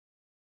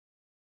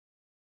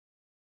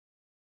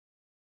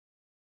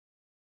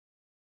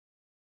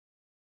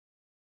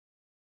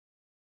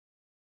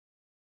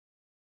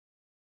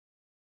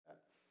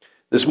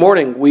This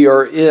morning we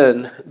are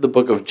in the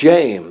book of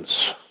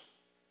James.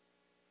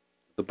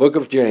 The book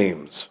of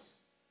James.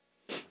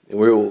 And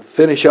we will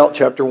finish out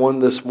chapter 1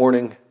 this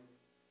morning.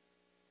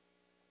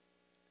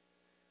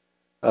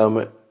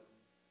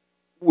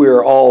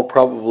 We're all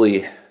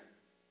probably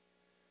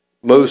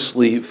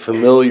mostly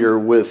familiar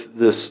with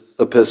this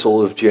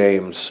epistle of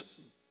James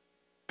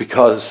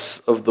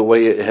because of the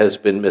way it has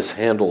been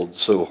mishandled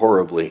so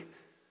horribly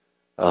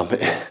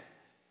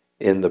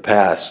in the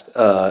past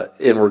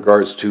in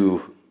regards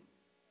to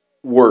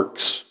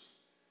works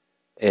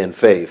and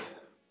faith.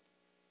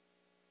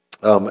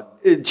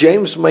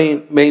 James'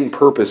 main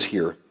purpose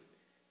here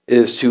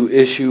is to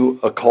issue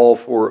a call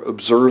for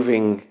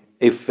observing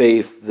a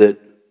faith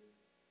that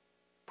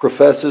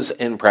professes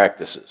and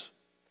practices.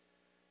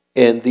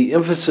 And the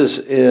emphasis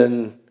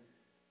in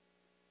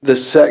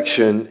this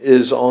section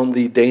is on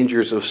the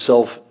dangers of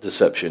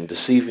self-deception,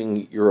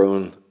 deceiving your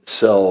own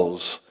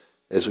selves,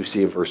 as we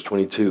see in verse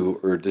 22,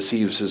 or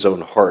deceives his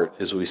own heart,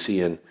 as we see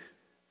in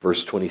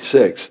verse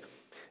 26.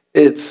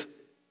 It's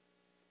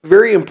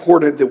very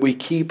important that we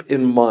keep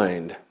in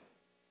mind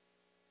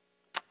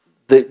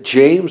that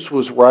James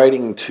was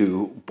writing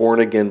to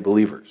born-again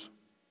believers.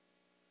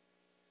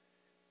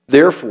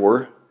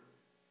 Therefore,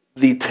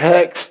 the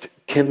text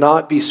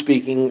cannot be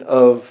speaking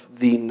of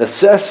the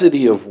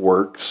necessity of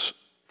works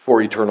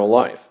for eternal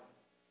life.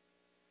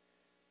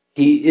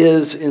 He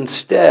is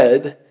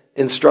instead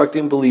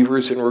instructing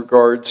believers in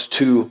regards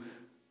to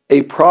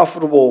a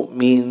profitable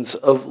means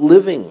of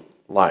living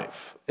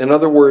life. In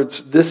other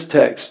words, this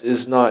text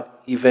is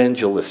not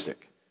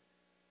evangelistic.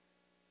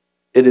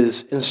 It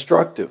is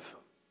instructive.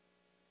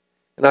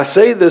 And I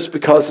say this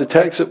because the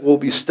text that we'll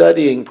be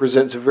studying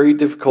presents a very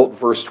difficult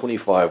verse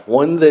 25,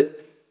 one that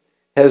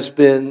has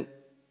been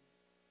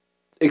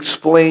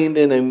explained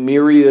in a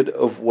myriad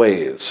of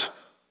ways.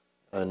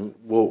 And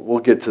we'll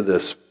get to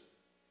this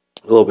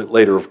a little bit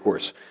later, of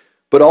course.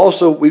 But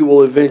also we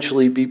will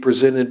eventually be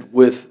presented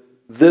with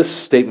this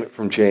statement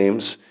from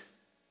James.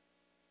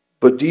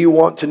 But do you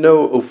want to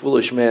know, O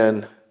foolish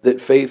man, that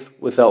faith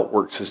without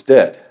works is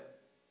dead?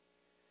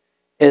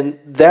 And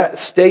that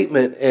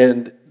statement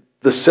and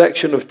the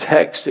section of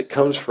text it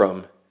comes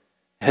from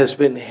has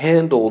been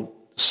handled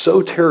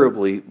so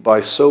terribly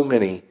by so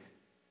many,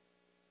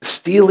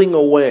 stealing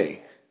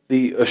away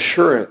the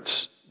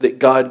assurance that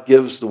God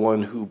gives the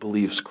one who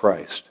believes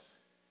Christ.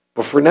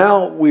 But for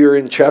now, we are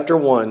in chapter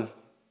 1,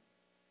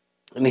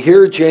 and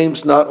here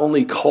James not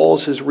only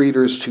calls his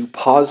readers to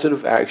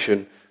positive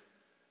action,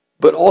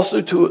 but also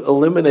to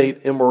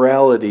eliminate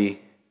immorality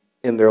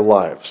in their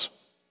lives.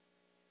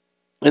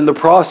 In the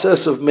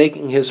process of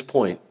making his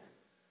point,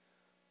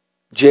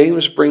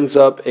 James brings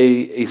up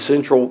a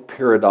central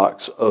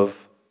paradox of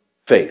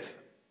faith.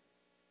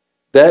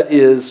 That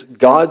is,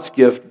 God's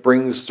gift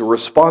brings the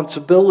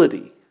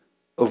responsibility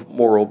of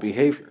moral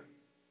behavior.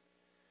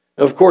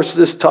 Now, of course,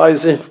 this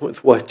ties in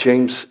with what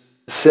James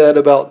said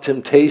about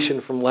temptation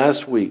from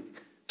last week.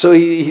 So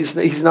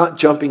he's not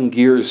jumping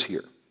gears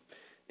here.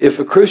 If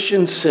a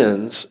Christian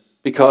sins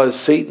because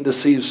Satan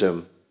deceives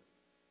him,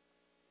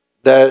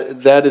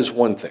 that is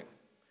one thing.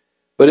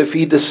 But if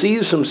he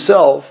deceives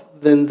himself,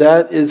 then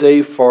that is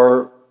a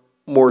far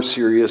more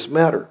serious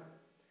matter.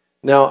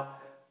 Now,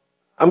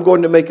 I'm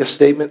going to make a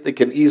statement that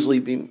can easily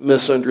be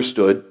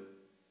misunderstood,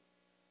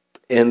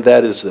 and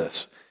that is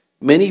this.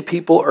 Many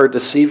people are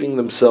deceiving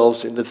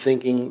themselves into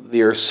thinking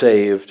they are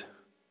saved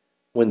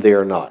when they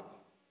are not.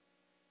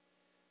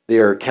 They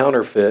are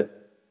counterfeit,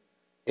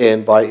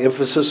 and by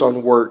emphasis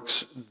on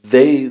works,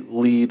 they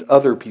lead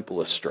other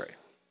people astray.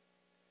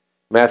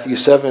 Matthew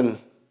 7,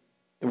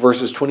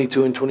 verses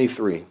 22 and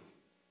 23.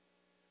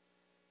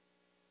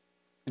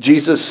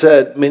 Jesus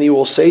said, "Many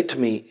will say to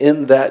me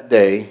in that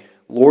day,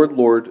 Lord,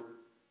 Lord,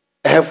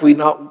 have we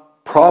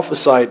not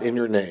prophesied in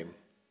your name,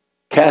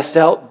 cast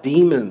out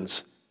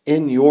demons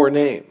in your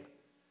name,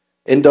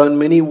 and done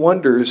many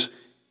wonders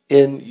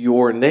in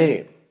your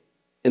name?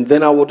 And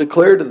then I will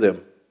declare to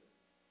them,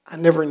 I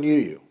never knew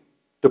you.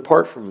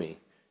 Depart from me,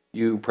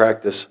 you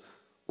practice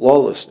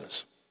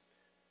lawlessness."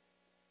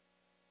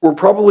 We're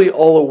probably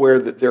all aware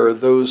that there are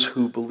those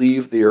who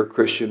believe they are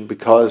Christian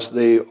because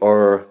they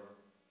are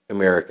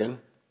American,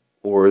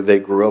 or they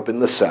grew up in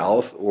the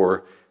South,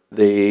 or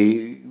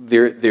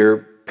their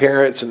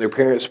parents and their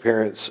parents'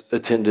 parents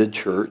attended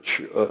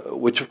church,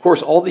 which of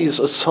course all these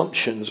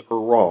assumptions are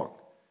wrong.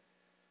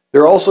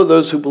 There are also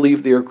those who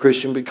believe they are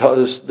Christian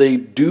because they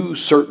do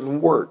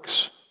certain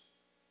works,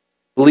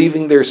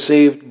 believing they're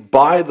saved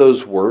by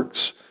those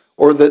works,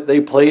 or that they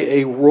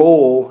play a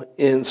role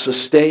in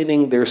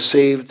sustaining their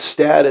saved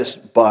status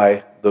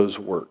by those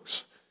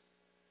works.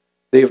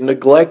 They have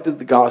neglected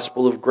the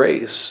gospel of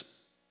grace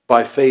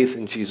by faith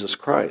in Jesus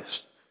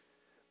Christ.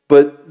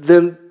 But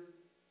then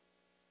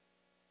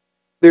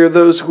there are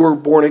those who are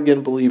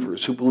born-again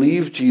believers, who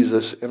believe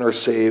Jesus and are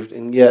saved,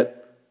 and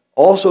yet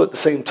also at the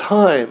same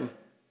time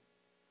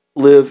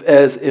live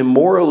as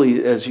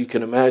immorally as you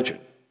can imagine.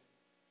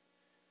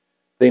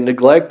 They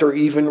neglect or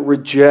even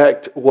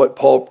reject what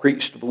Paul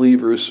preached to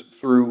believers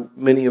through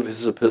many of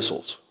his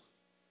epistles.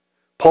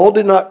 Paul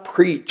did not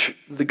preach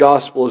the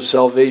gospel of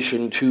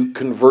salvation to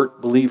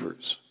convert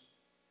believers,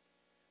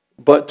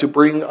 but to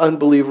bring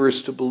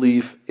unbelievers to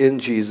belief in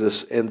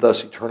Jesus and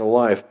thus eternal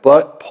life.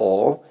 But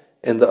Paul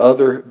and the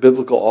other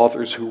biblical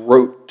authors who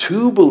wrote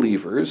to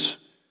believers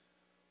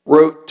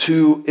wrote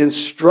to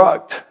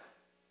instruct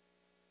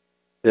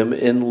them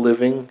in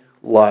living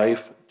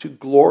life to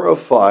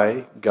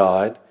glorify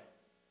God,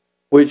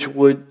 which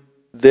would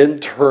then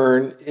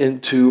turn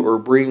into or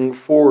bring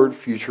forward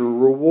future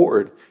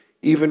reward,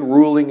 even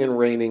ruling and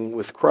reigning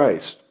with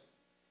Christ,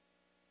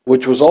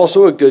 which was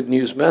also a good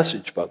news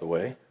message, by the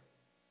way.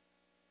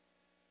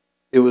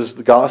 It was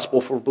the gospel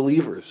for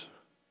believers,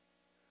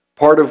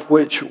 part of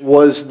which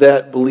was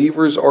that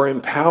believers are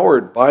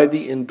empowered by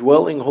the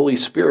indwelling Holy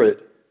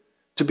Spirit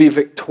to be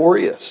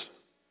victorious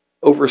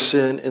over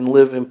sin and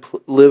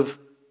live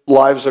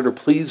lives that are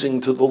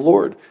pleasing to the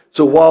Lord.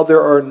 So while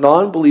there are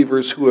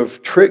non-believers who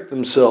have tricked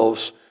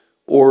themselves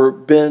or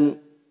been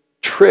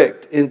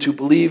tricked into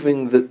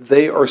believing that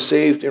they are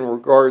saved in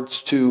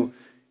regards to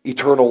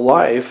eternal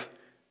life,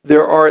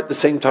 there are at the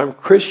same time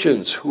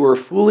Christians who are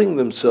fooling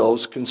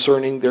themselves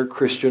concerning their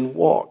Christian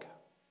walk.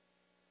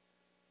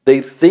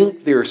 They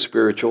think they're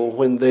spiritual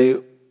when they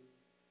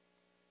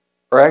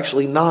are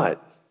actually not.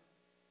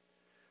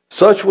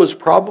 Such was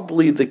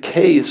probably the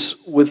case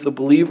with the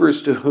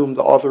believers to whom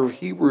the author of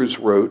Hebrews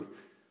wrote,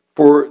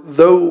 for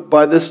though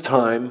by this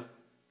time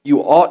you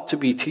ought to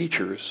be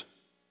teachers,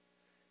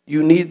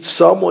 you need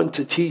someone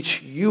to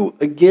teach you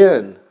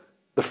again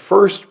the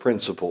first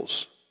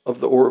principles of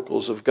the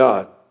oracles of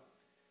God,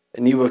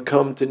 and you have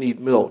come to need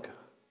milk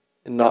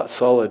and not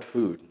solid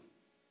food.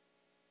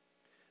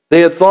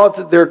 They had thought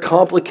that their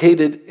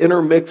complicated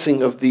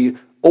intermixing of the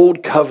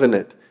old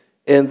covenant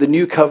and the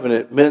new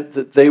covenant meant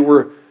that they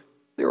were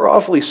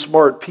awfully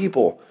smart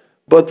people,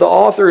 but the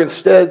author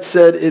instead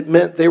said it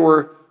meant they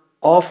were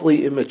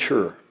awfully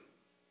immature.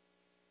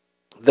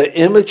 The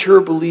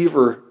immature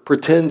believer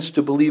pretends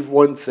to believe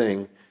one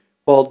thing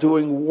while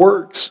doing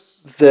works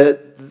that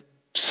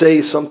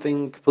say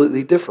something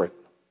completely different.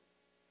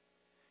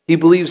 He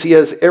believes he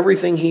has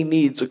everything he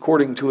needs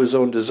according to his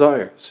own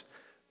desires.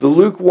 The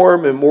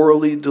lukewarm and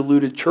morally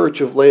deluded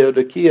church of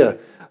Laodicea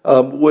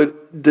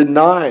would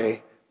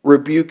deny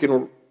rebuke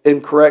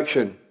and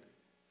correction,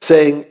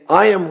 saying,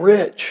 I am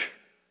rich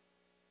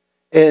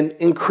and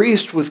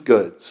increased with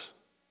goods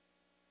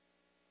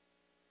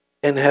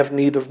and have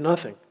need of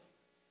nothing.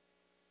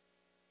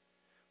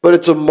 But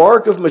it's a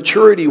mark of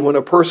maturity when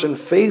a person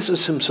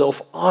faces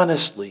himself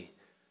honestly,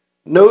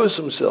 knows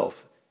himself,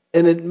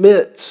 and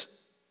admits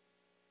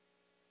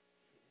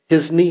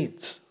his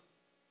needs.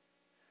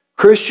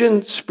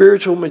 Christian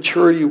spiritual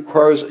maturity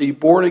requires a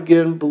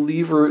born-again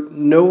believer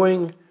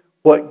knowing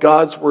what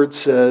God's Word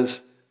says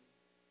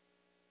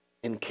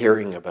and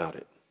caring about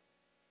it.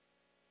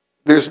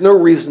 There's no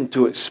reason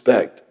to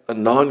expect a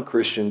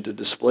non-Christian to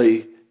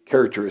display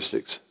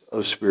characteristics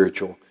of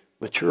spiritual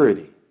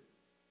maturity.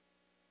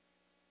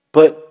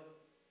 But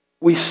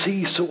we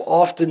see so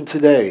often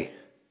today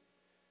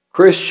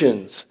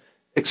Christians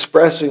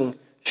expressing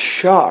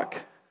shock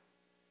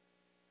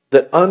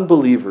that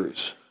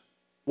unbelievers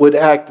would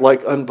act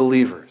like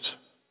unbelievers.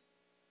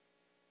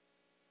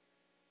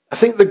 I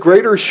think the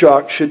greater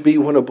shock should be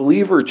when a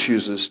believer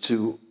chooses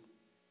to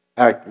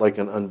act like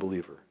an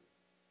unbeliever.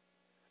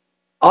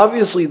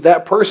 Obviously,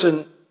 that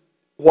person,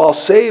 while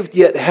saved,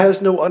 yet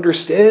has no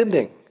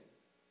understanding.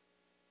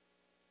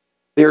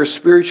 They are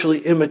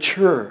spiritually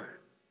immature.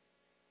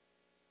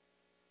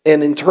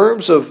 And in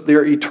terms of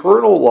their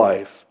eternal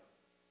life,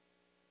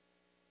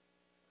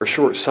 are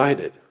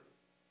short-sighted.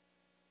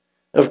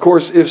 Of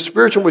course, if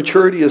spiritual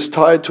maturity is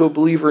tied to a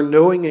believer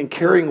knowing and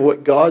caring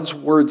what God's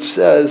Word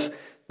says,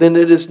 then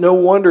it is no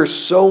wonder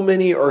so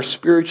many are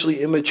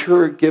spiritually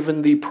immature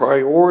given the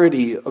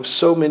priority of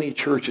so many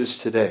churches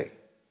today,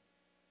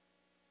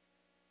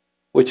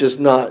 which is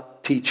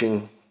not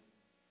teaching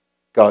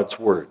God's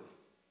Word.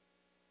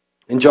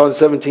 In John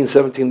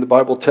 17:17, the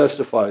Bible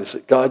testifies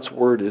that God's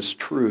Word is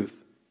truth.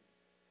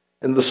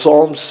 And the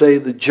Psalms say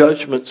the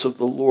judgments of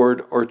the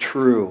Lord are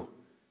true,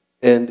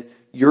 and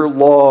your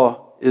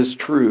law is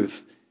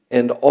truth,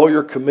 and all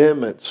your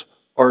commandments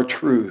are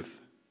truth.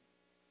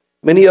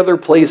 Many other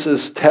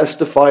places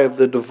testify of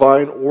the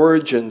divine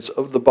origins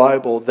of the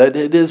Bible, that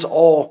it is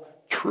all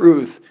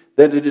truth,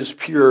 that it is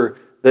pure,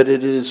 that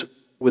it is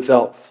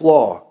without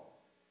flaw.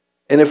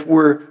 And if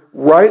we're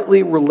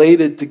rightly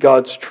related to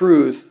God's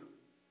truth,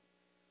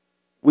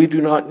 we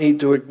do not need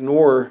to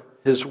ignore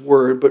His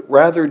Word, but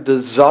rather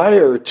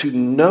desire to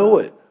know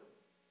it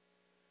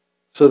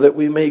so that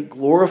we may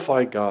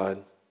glorify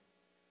God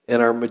in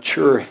our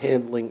mature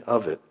handling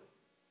of it.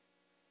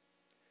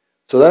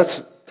 So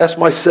that's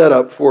my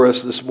setup for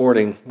us this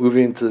morning,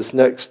 moving into this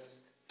next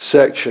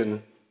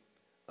section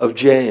of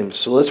James.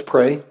 So let's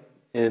pray,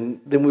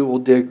 and then we will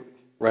dig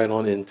right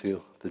on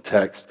into the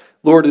text.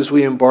 Lord, as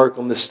we embark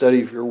on the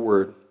study of your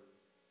Word,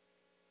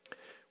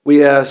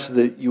 we ask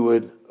that you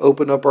would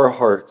open up our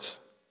hearts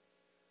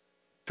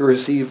to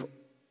receive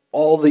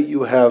all that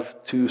you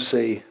have to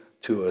say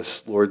to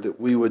us, Lord, that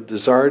we would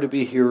desire to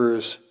be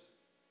hearers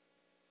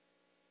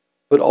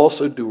but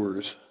also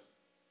doers,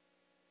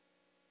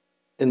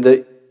 and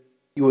that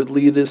you would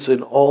lead us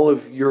in all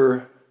of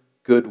your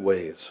good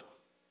ways.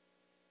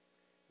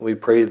 We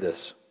pray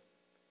this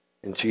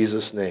in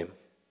Jesus' name.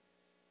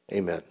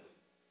 Amen.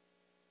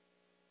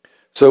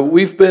 So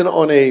we've been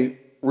on a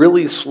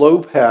really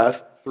slow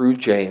path through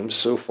James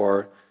so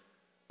far,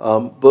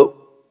 but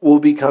we'll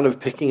be kind of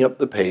picking up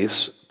the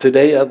pace.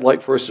 Today I'd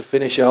like for us to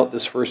finish out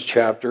this first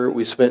chapter.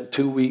 We spent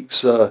 2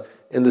 weeks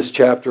in this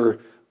chapter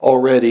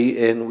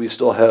already, and we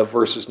still have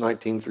verses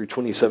 19 through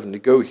 27 to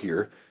go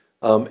here.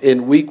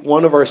 In week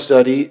 1 of our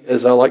study,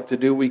 as I like to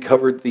do, we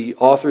covered the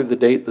author, the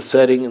date, the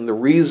setting, and the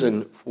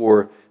reason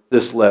for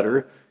this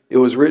letter. It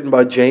was written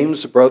by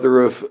James, the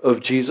brother of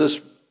Jesus.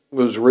 It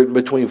was written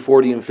between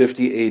 40 and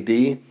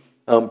 50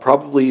 AD,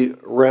 probably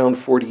around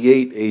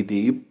 48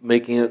 AD,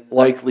 making it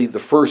likely the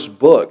first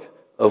book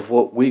of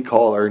what we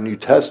call our New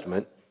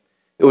Testament.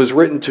 It was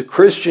written to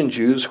Christian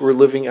Jews who were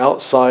living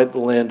outside the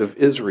land of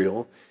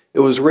Israel. It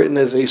was written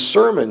as a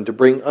sermon to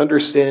bring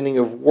understanding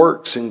of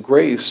works and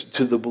grace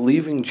to the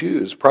believing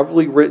Jews,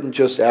 probably written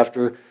just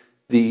after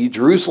the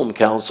Jerusalem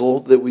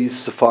Council that we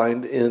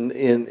find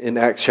in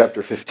Acts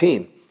chapter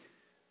 15.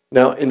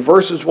 Now, in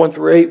verses 1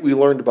 through 8, we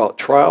learned about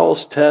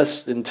trials,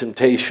 tests, and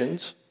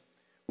temptations.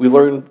 We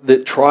learned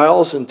that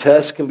trials and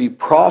tests can be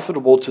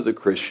profitable to the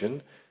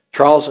Christian.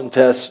 Trials and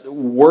tests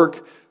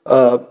work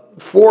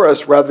for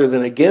us rather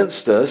than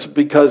against us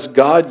because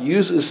God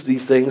uses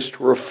these things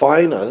to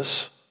refine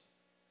us.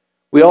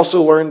 We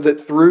also learned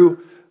that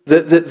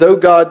that though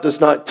God does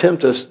not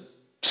tempt us,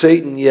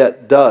 Satan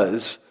yet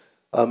does.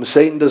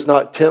 Satan does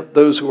not tempt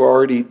those who are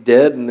already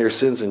dead in their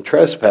sins and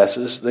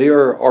trespasses. They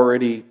are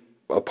already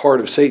a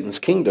part of Satan's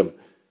kingdom.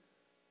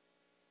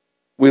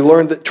 We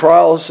learned that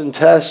trials and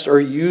tests are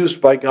used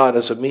by God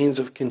as a means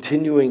of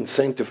continuing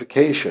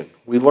sanctification.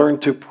 We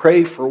learned to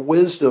pray for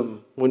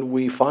wisdom when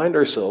we find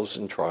ourselves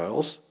in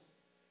trials.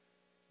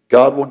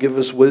 God will give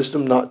us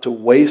wisdom not to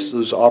waste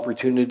those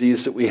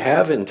opportunities that we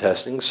have in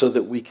testing so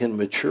that we can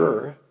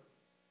mature.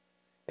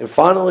 And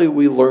finally,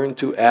 we learn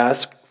to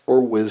ask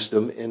for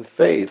wisdom in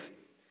faith.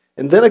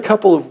 And then a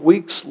couple of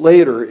weeks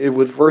later,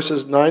 with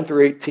verses 9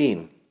 through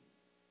 18,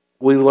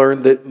 we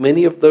learned that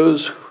many of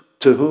those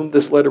to whom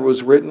this letter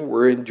was written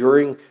were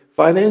enduring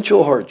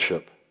financial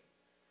hardship.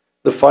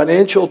 The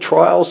financial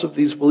trials of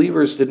these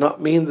believers did not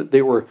mean that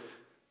they were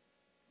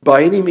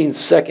by any means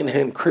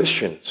second-hand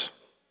Christians.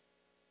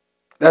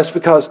 That's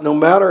because no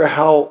matter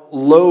how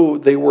low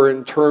they were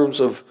in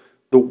terms of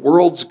the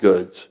world's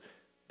goods,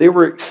 they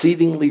were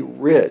exceedingly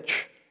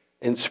rich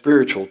in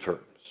spiritual terms.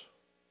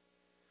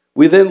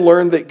 We then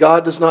learned that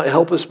God does not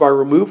help us by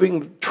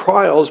removing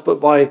trials, but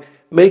by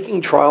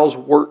making trials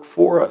work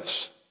for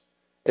us.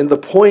 And the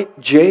point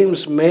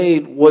James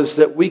made was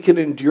that we can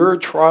endure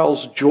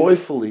trials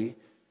joyfully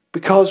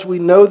because we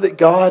know that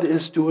God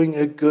is doing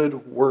a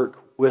good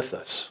work with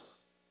us.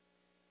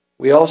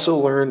 We also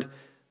learned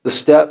the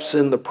steps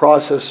in the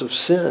process of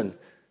sin,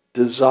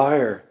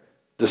 desire,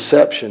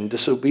 deception,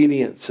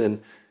 disobedience,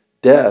 and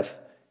death.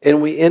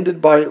 And we ended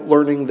by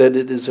learning that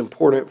it is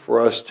important for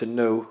us to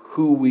know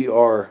who we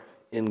are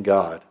in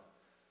God.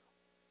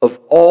 Of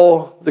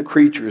all the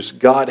creatures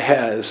God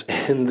has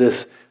in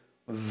this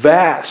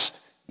vast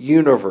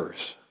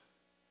universe,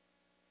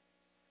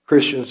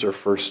 Christians are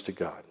first to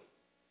God.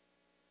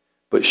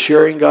 But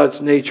sharing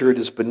God's nature, it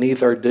is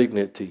beneath our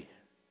dignity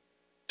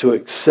to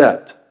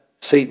accept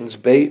Satan's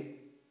bait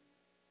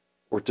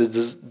or to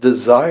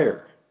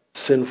desire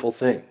sinful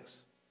things.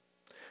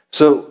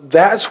 So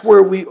that's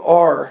where we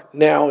are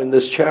now in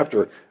this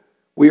chapter.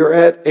 We are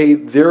at a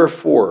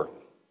therefore.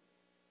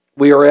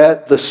 We are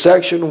at the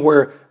section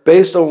where,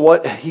 based on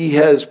what he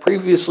has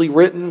previously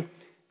written,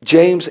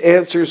 James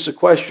answers the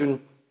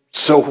question,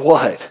 so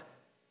what?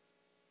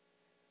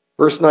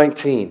 Verse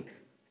 19.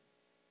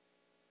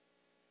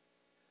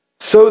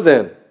 So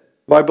then,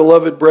 my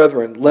beloved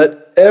brethren,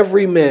 let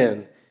every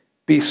man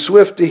be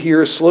swift to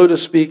hear, slow to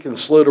speak, and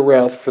slow to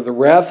wrath, for the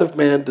wrath of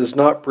man does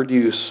not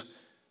produce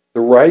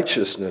the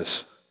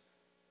righteousness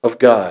of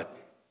God.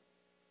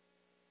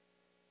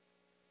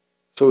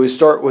 So we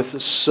start with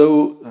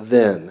so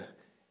then.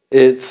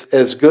 It's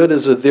as good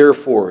as a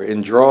therefore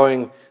in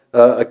drawing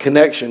a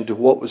connection to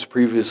what was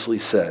previously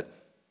said.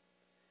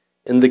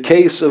 In the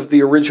case of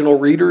the original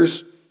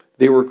readers,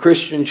 they were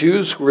Christian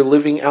Jews who were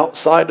living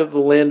outside of the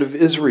land of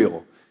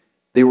Israel.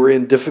 They were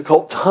in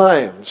difficult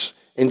times,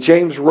 and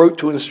James wrote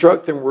to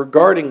instruct them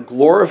regarding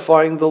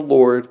glorifying the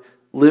Lord,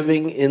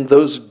 living in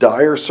those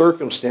dire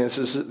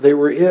circumstances that they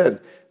were in.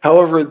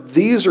 However,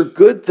 these are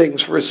good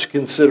things for us to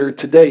consider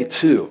today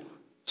too.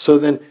 So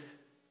then,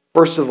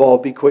 first of all,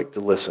 be quick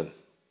to listen.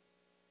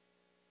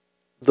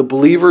 The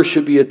believer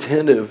should be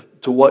attentive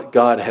to what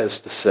God has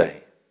to say.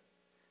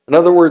 In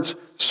other words,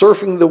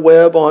 surfing the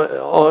web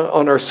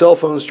on our cell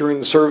phones during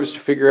the service to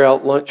figure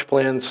out lunch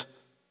plans,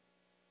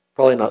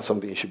 probably not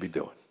something you should be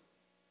doing.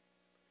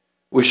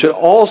 We should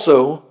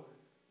also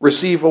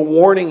receive a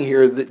warning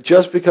here that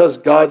just because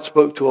God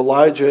spoke to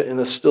Elijah in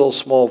a still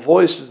small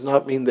voice does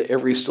not mean that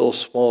every still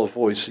small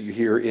voice you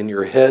hear in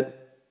your head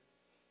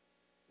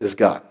is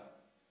God.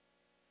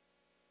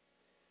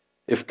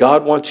 If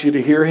God wants you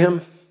to hear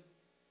him,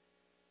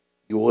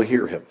 you will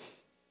hear him.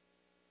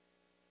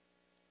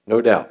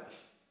 No doubt.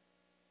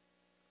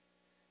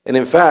 And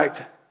in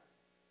fact,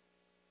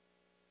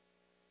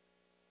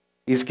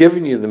 he's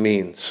given you the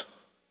means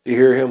to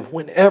hear him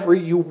whenever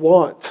you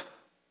want.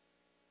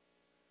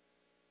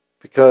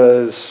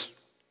 Because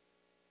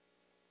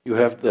you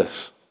have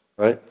this,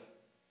 right?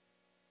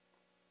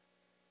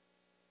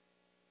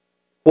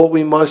 What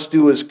we must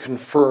do is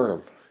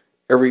confirm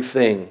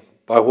everything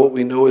by what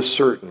we know is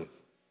certain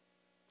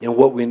and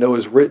what we know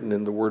is written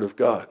in the Word of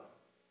God.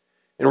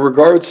 In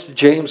regards to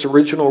James'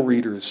 original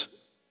readers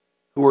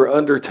who were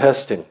under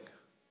testing,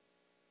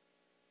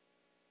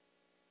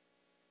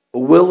 a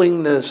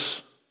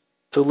willingness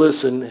to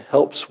listen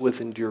helps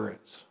with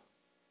endurance.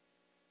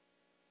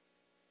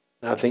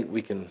 And I think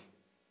we can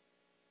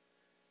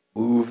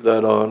move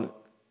that on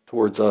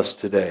towards us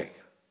today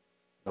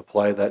and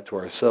apply that to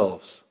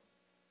ourselves.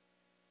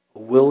 A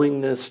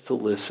willingness to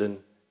listen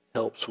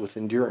helps with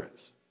endurance.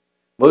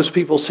 Most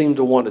people seem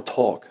to want to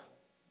talk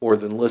more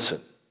than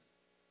listen.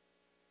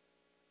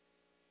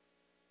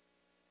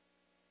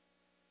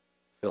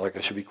 I feel like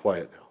I should be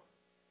quiet now.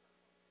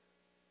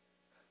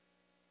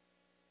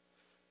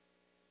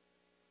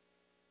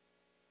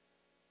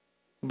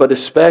 But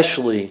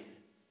especially,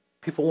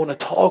 people want to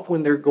talk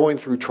when they're going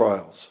through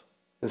trials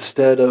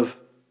instead of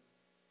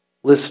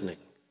listening.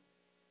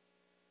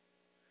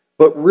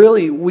 But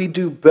really, we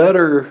do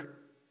better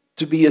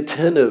to be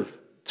attentive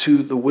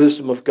to the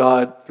wisdom of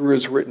God through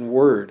His written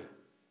word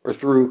or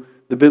through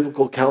the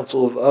biblical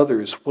counsel of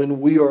others when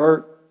we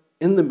are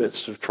in the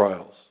midst of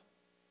trials.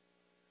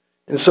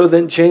 And so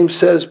then James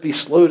says, be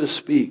slow to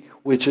speak,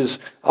 which is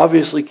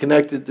obviously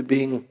connected to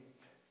being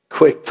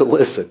quick to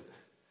listen.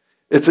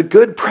 It's a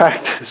good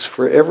practice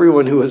for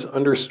everyone who is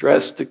under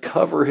stress to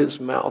cover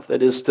his mouth.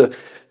 That is, to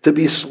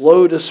be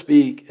slow to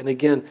speak, and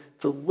again,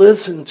 to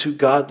listen to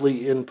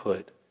godly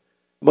input.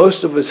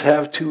 Most of us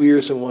have 2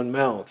 ears and 1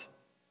 mouth.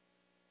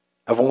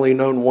 I've only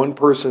known one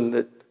person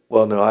that,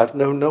 well, no, I've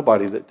known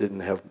nobody that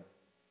didn't have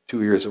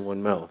 2 ears and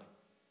 1 mouth.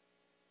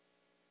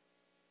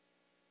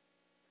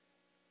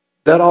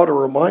 That ought to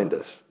remind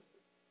us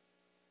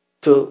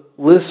to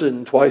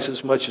listen twice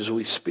as much as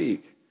we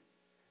speak.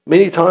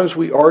 Many times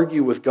we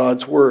argue with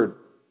God's word.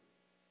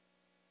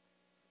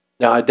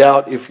 Now, I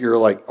doubt if you're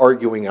like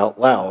arguing out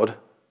loud,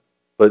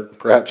 but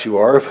perhaps you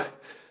are.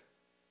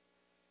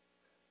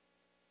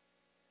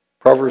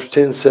 Proverbs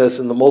 10 says,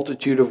 in the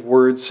multitude of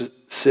words,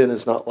 sin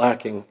is not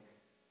lacking,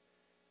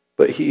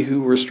 but he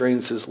who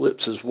restrains his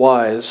lips is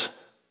wise.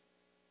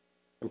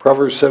 And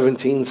Proverbs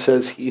 17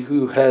 says, he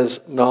who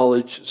has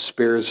knowledge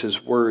spares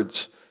his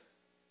words.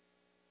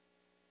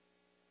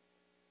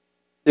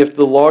 If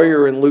the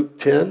lawyer in Luke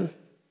 10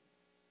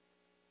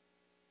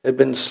 had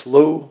been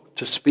slow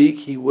to speak,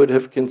 he would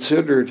have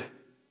considered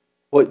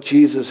what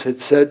Jesus had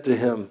said to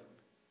him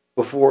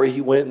before he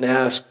went and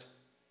asked,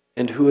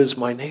 and who is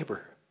my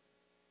neighbor?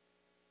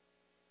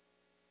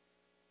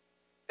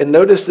 And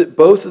notice that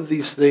both of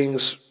these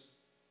things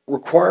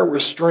require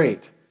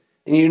restraint.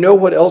 And you know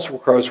what else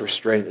requires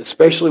restraint,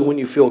 especially when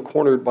you feel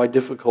cornered by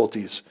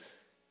difficulties?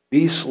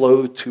 Be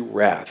slow to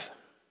wrath.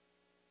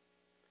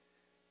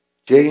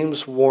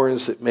 James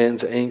warns that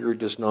man's anger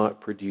does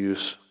not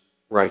produce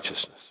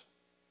righteousness.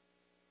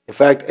 In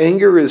fact,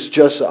 anger is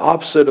just the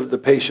opposite of the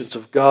patience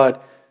of God,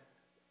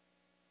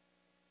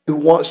 who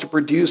wants to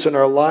produce in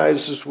our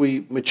lives as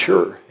we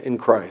mature in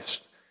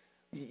Christ.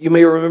 You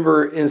may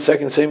remember in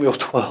 2 Samuel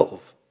 12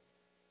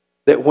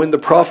 that when the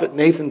prophet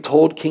Nathan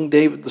told King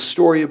David the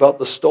story about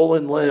the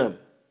stolen lamb,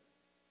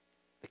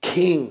 the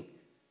king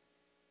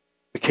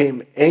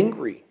became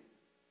angry.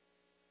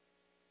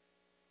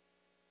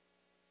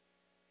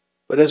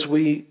 But as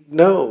we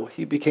know,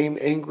 he became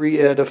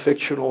angry at a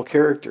fictional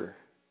character,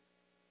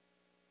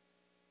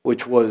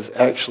 which was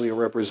actually a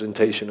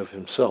representation of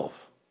himself.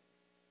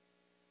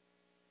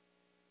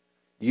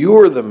 You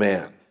are the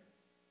man,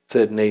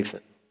 said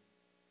Nathan.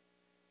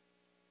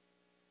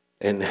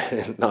 And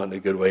not in a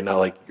good way, not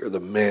like you're the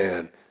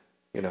man,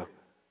 you know.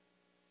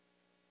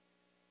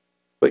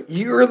 But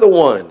you're the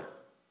one.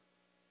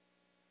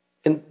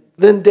 And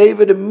then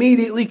David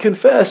immediately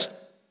confessed,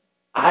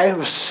 I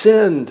have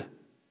sinned.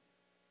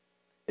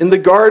 In the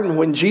garden,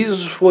 when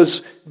Jesus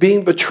was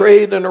being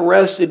betrayed and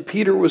arrested,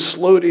 Peter was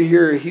slow to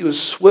hear. He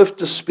was swift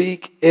to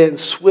speak and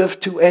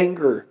swift to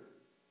anger.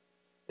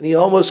 And he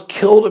almost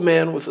killed a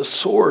man with a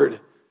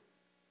sword.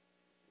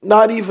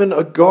 Not even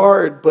a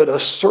guard, but a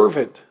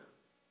servant.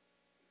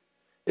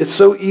 It's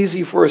so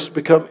easy for us to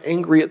become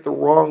angry at the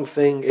wrong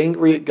thing,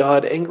 angry at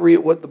God, angry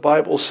at what the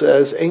Bible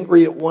says,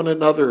 angry at one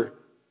another.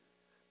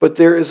 But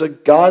there is a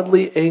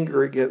godly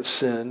anger against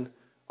sin,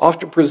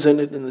 often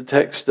presented in the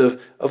text of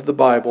the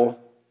Bible.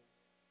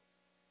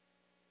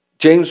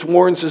 James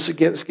warns us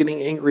against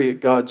getting angry at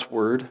God's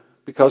word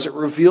because it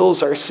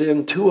reveals our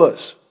sin to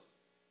us.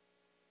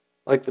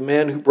 Like the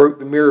man who broke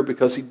the mirror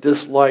because he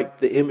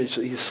disliked the image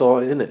that he saw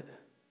in it.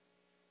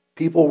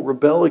 People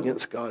rebel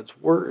against God's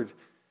word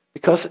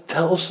because it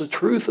tells the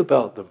truth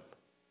about them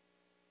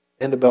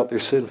and about their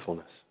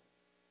sinfulness.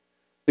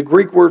 The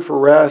Greek word for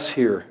wrath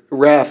here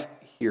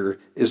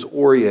is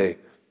orie.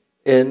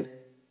 And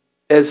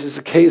as is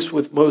the case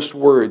with most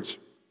words,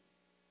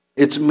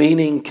 its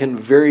meaning can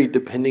vary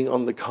depending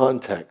on the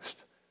context,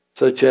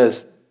 such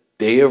as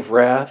day of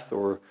wrath,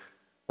 or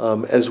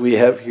as we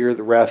have here,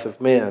 the wrath of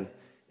man.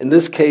 In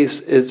this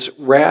case, it's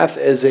wrath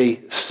as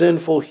a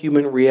sinful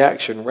human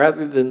reaction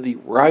rather than the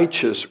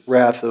righteous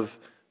wrath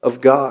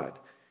of God.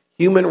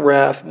 Human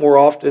wrath, more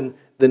often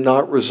than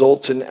not,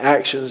 results in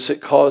actions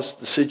that cause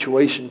the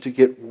situation to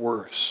get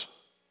worse.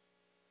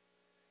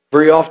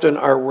 Very often,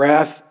 our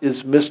wrath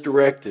is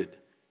misdirected,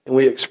 and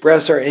we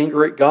express our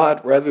anger at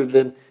God rather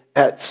than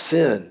at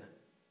sin,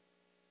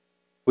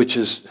 which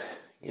is,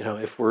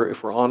 if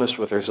we're honest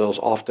with ourselves,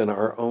 often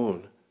our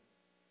own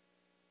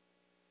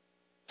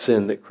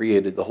sin that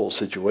created the whole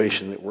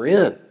situation that we're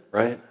in,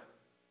 right?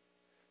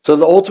 So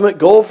the ultimate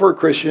goal for a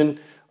Christian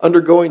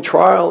undergoing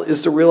trial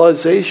is the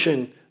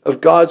realization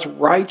of God's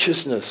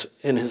righteousness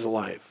in his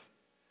life.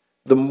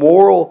 The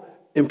moral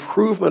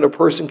improvement a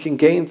person can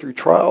gain through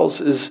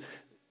trials is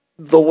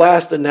the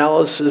last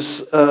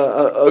analysis,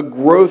 a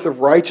growth of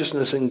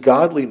righteousness and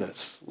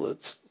godliness.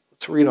 Let's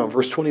read on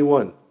verse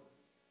 21. It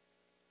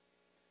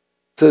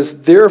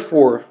says,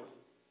 "Therefore,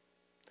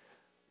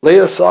 lay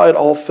aside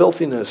all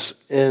filthiness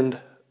and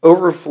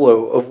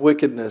overflow of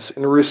wickedness,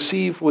 and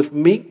receive with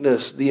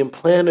meekness the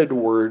implanted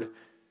word,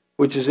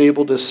 which is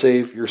able to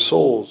save your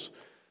souls."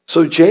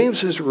 So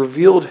James has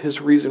revealed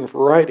his reason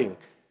for writing.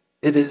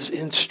 It is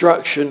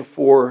instruction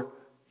for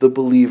the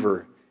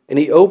believer. And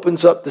he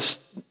opens up this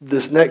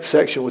next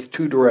section with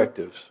two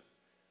directives.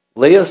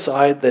 Lay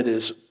aside, that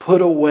is,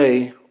 put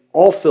away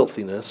all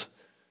filthiness,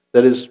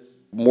 that is,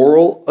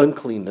 moral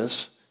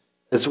uncleanness,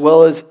 as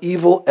well as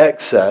evil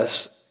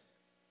excess,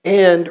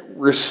 and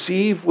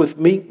receive with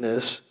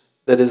meekness,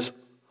 that is,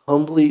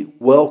 humbly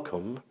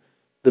welcome,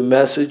 the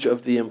message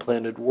of the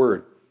implanted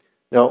word.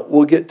 Now,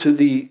 we'll get to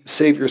the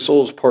save your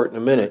souls part in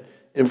a minute.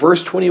 In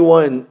verse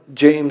 21,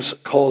 James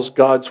calls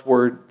God's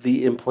word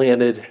the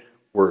implanted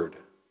word.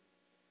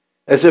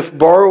 As if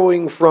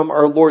borrowing from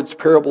our Lord's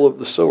parable of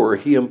the sower,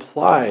 he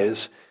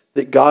implies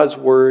that God's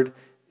word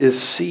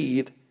is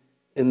seed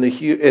and the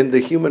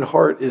human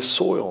heart is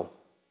soil.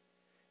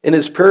 In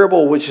his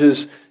parable, which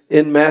is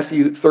in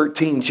Matthew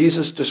 13,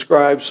 Jesus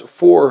describes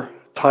 4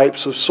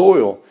 types of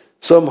soil.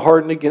 Some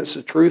hardened against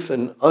the truth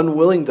and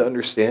unwilling to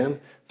understand.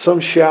 Some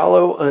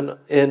shallow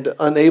and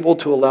unable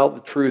to allow the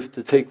truth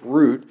to take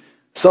root.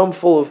 Some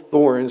full of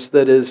thorns,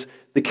 that is,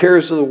 the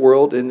cares of the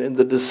world and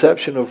the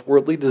deception of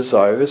worldly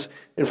desires.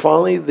 And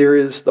finally, there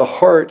is the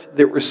heart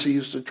that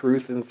receives the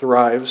truth and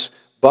thrives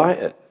by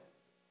it.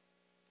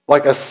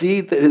 Like a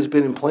seed that has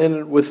been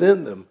implanted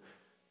within them,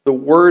 the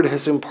word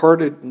has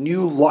imparted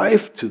new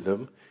life to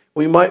them.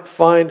 We might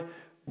find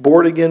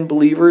born-again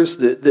believers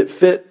that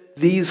fit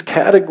these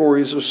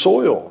categories of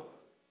soil.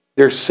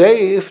 They're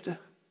saved,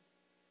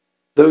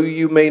 though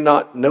you may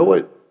not know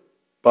it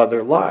by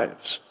their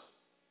lives.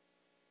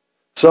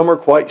 Some are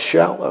quite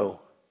shallow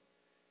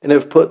and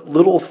have put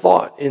little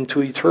thought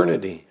into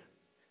eternity.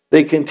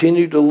 They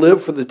continue to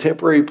live for the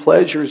temporary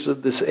pleasures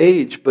of this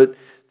age, but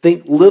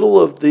think little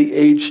of the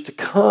age to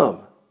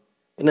come,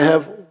 and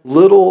have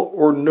little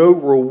or no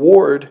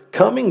reward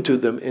coming to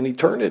them in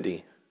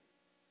eternity.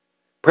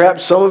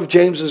 Perhaps some of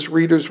James's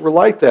readers were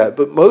like that,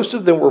 but most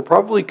of them were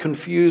probably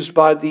confused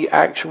by the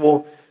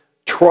actual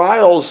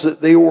trials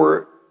that they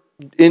were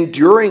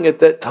enduring at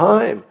that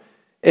time.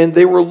 And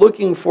they were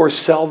looking for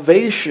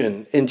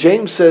salvation. And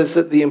James says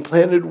that the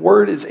implanted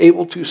word is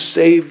able to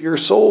save your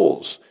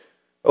souls.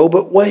 Oh,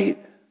 but wait.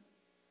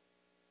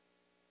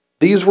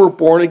 These were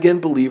born-again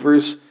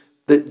believers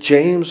that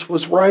James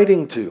was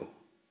writing to.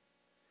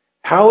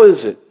 How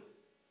is it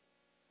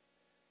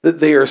that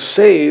they are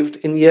saved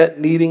and yet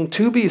needing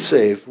to be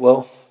saved?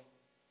 Well,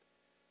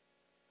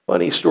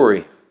 funny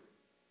story.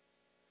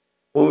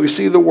 When we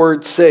see the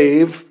word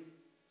save,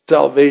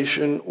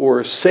 salvation,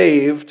 or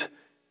saved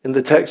in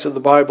the text of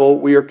the Bible,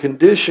 we are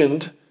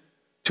conditioned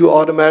to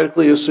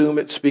automatically assume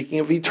it's speaking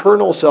of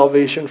eternal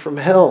salvation from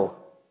hell.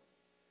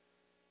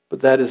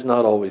 But that is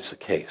not always the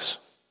case.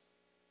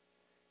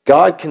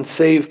 God can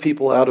save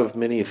people out of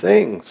many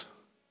things.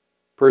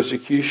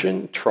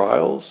 Persecution,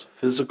 trials,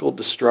 physical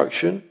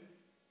destruction,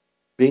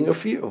 being a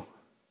few.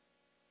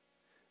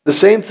 The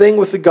same thing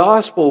with the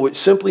gospel, which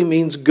simply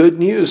means good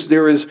news.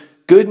 There is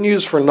good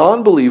news for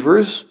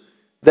non-believers,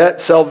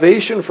 that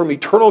salvation from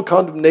eternal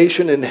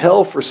condemnation and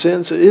hell for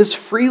sins is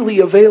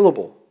freely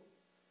available.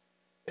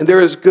 And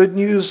there is good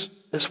news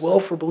as well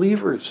for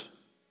believers.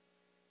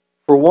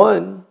 For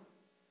one,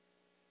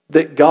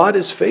 that God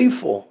is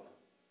faithful.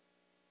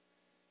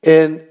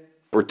 And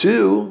for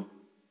two,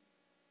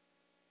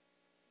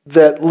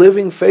 that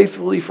living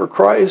faithfully for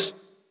Christ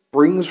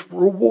brings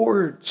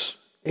rewards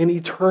in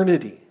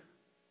eternity.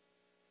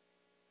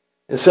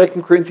 In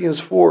 2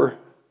 Corinthians 4,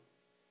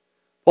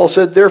 Paul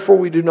said, "Therefore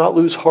we do not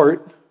lose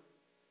heart.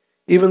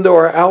 Even though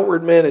our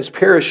outward man is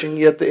perishing,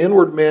 yet the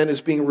inward man is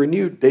being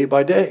renewed day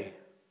by day.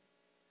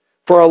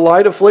 For a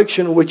light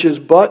affliction, which is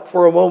but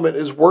for a moment,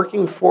 is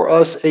working for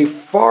us a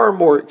far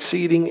more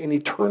exceeding and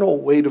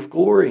eternal weight of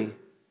glory,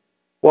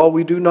 while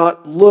we do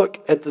not look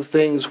at the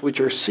things which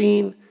are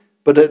seen,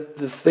 but at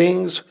the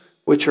things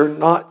which are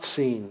not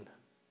seen.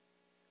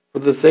 For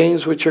the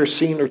things which are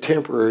seen are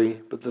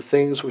temporary, but the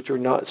things which are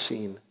not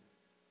seen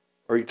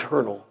are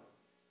eternal.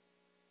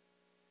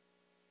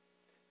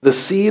 The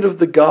seed of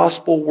the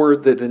gospel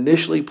word that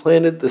initially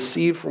planted the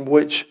seed from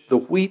which the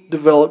wheat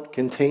developed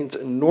contains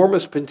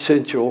enormous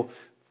potential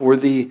for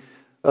the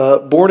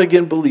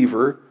born-again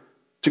believer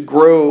to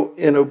grow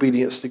in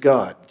obedience to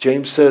God.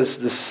 James says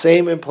the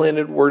same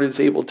implanted word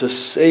is able to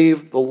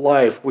save the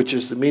life, which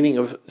is the meaning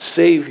of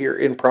save here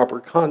in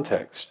proper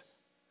context.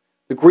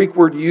 The Greek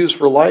word used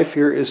for life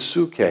here is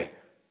psuche.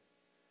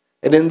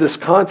 And in this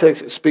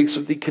context, it speaks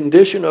of the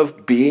condition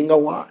of being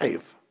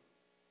alive.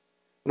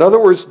 In other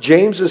words,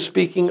 James is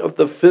speaking of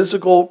the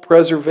physical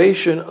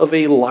preservation of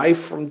a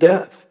life from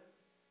death.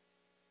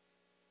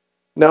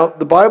 Now,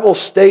 the Bible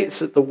states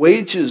that the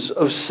wages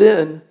of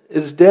sin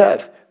is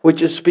death,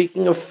 which is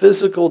speaking of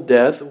physical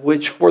death,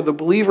 which for the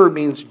believer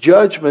means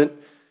judgment,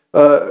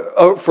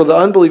 for the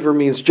unbeliever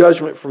means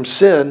judgment from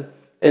sin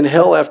and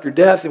hell after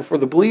death, and for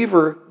the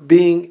believer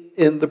being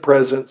in the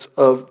presence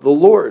of the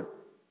Lord.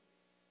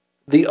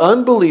 The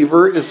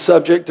unbeliever is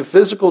subject to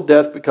physical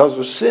death because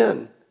of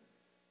sin.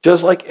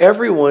 Just like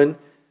everyone,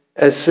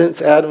 as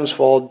since Adam's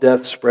fall,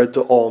 death spread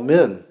to all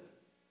men.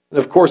 And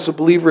of course, the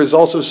believer is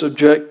also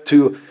subject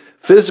to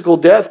physical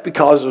death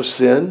because of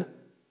sin.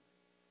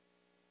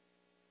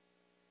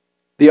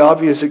 The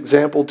obvious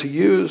example to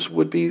use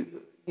would be,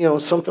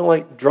 something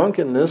like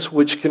drunkenness,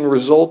 which can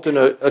result in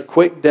a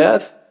quick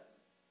death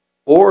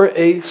or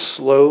a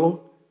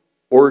slow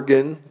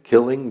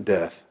organ-killing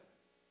death.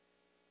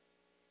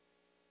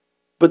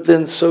 But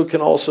then so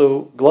can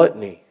also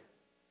gluttony.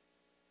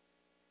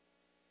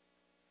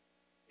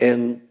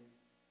 And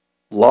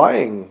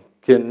lying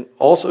can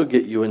also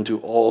get you into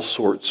all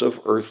sorts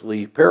of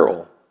earthly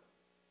peril.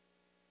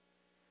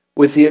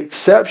 With the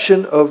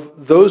exception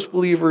of those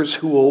believers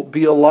who will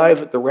be alive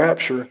at the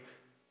rapture,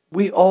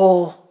 we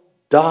all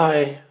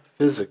die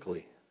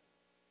physically.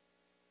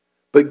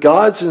 But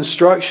God's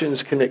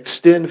instructions can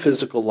extend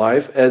physical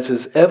life, as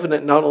is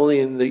evident not only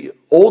in the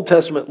Old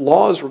Testament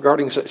laws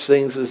regarding such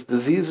things as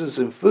diseases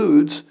and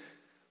foods,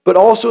 but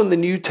also in the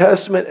New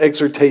Testament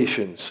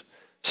exhortations,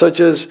 such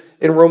as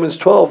in Romans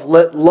 12,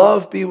 let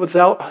love be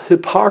without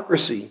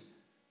hypocrisy.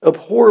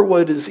 Abhor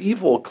what is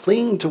evil,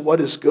 cling to what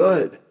is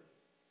good.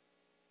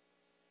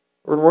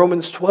 Or in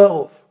Romans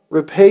 12,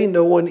 repay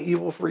no one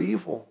evil for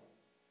evil.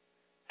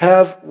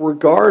 Have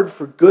regard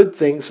for good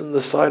things in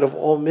the sight of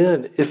all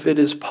men. If it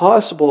is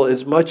possible,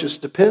 as much as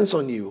depends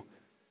on you,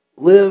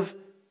 live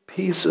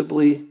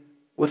peaceably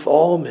with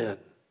all men.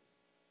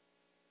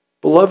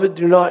 Beloved,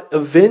 do not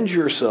avenge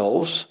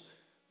yourselves,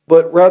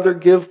 but rather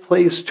give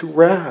place to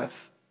wrath.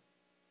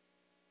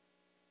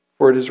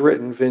 For it is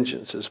written,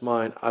 vengeance is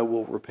mine, I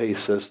will repay,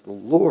 says the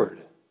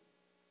Lord.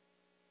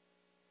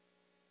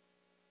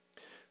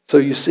 So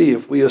you see,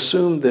 if we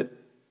assume that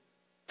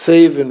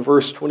save in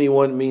verse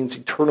 21 means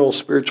eternal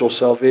spiritual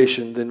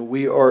salvation, then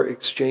we are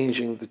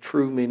exchanging the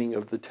true meaning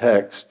of the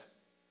text,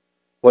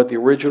 what the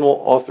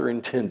original author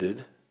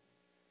intended,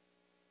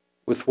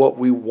 with what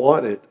we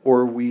want it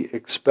or we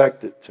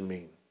expect it to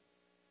mean.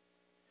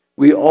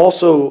 We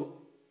also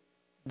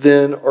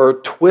then are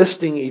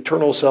twisting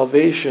eternal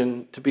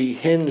salvation to be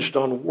hinged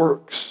on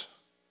works.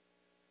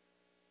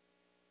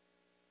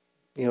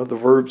 The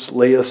verbs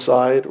lay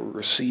aside or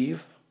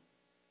receive.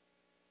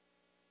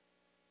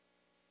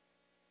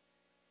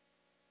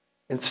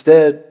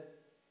 Instead,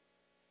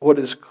 what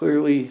is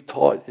clearly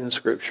taught in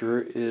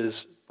Scripture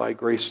is by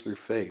grace through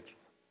faith.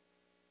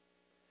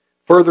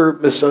 Further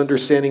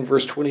misunderstanding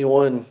verse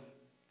 21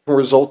 can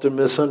result in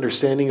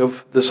misunderstanding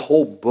of this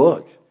whole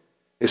book,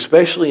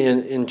 especially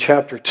in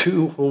chapter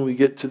 2 when we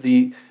get to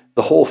the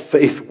whole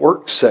faith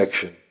works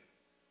section.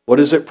 What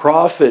does it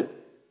profit,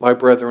 my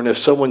brethren, if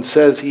someone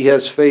says he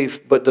has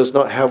faith but does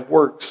not have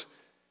works?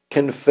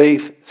 Can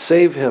faith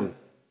save him?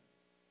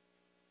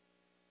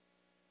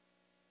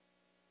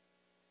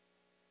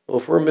 Well,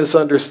 if we're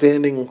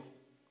misunderstanding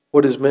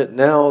what is meant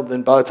now,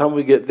 then by the time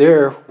we get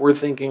there, we're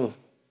thinking,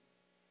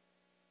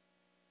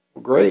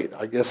 well, great,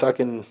 I guess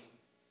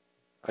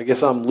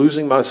I'm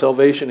losing my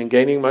salvation and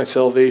gaining my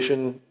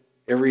salvation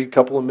every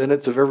couple of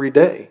minutes of every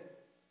day.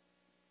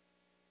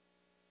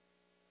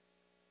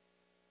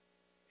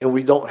 And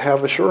we don't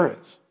have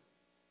assurance.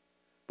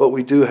 But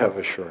we do have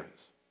assurance.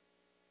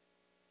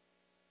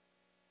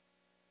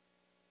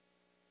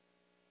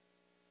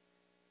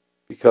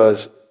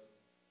 Because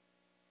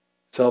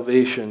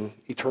salvation,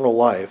 eternal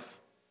life,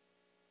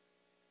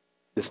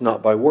 is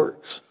not by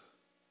works.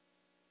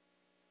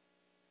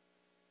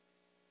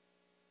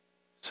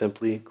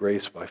 Simply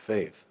grace by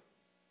faith.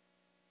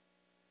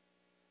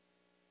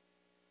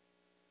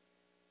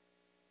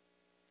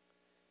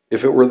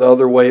 If it were the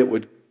other way, it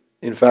would,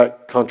 in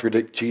fact,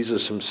 contradict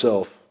Jesus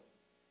himself.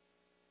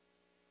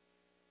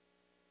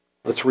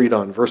 Let's read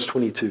on, verse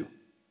 22.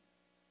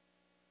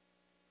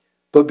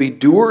 but be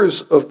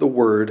doers of the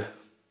word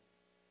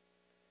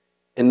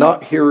and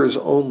not hearers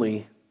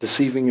only,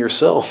 deceiving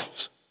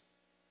yourselves.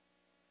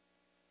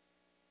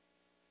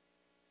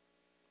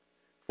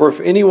 For if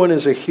anyone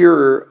is a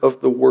hearer of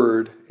the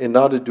word and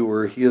not a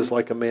doer, he is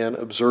like a man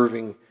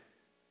observing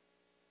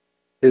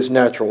his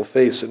natural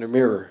face in a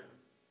mirror.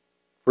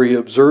 For he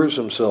observes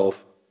himself,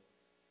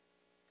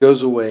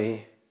 goes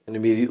away, and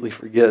immediately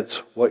forgets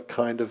what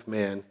kind of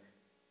man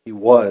he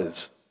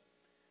was.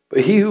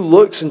 But he who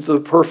looks into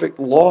the perfect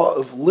law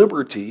of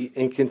liberty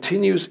and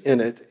continues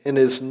in it, and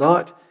is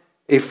not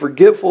a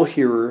forgetful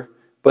hearer,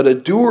 but a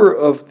doer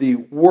of the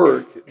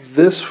work,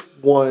 this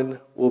one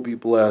will be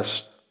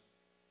blessed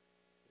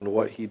in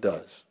what he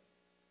does.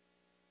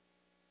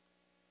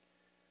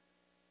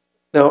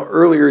 Now,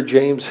 earlier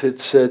James had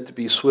said to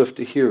be swift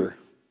to hear.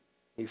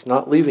 He's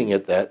not leaving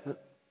it that.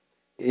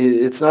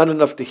 It's not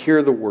enough to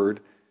hear the word,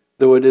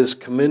 though it is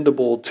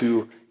commendable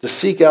to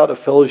seek out a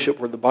fellowship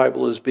where the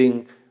Bible is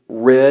being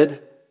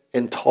read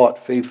and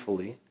taught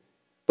faithfully.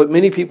 But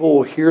many people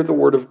will hear the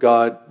word of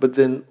God, but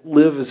then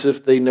live as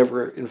if they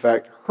never, in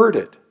fact, heard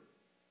it.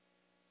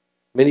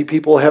 Many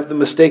people have the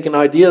mistaken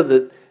idea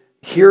that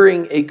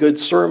hearing a good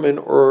sermon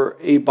or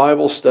a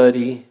Bible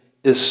study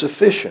is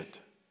sufficient.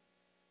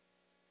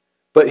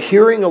 But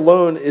hearing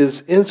alone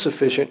is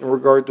insufficient in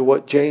regard to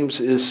what James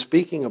is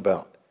speaking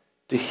about.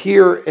 To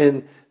hear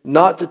and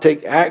not to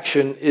take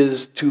action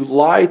is to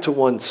lie to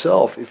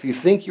oneself. If you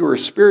think you are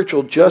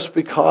spiritual just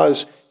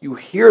because you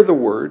hear the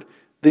word,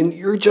 then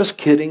you're just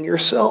kidding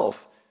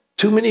yourself.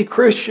 Too many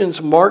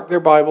Christians mark their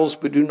Bibles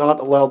but do not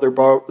allow their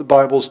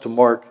Bibles to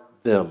mark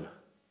them.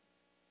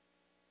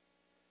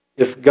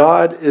 If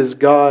God is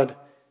God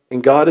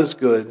and God is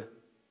good,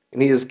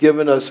 and He has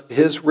given us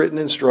His written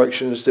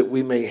instructions that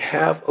we may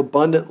have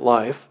abundant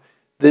life,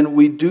 then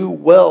we do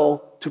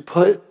well to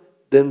put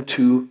them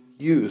to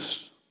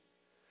use.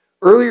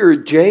 Earlier,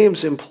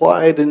 James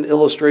implied an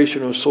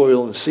illustration of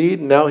soil and seed,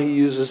 and now he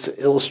uses the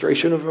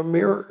illustration of a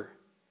mirror.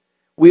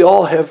 We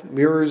all have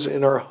mirrors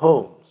in our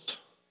homes,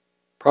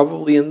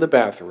 probably in the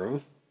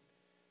bathroom,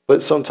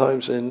 but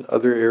sometimes in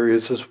other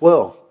areas as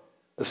well.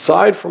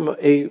 Aside from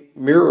a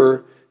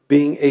mirror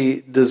being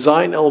a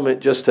design element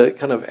just to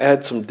kind of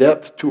add some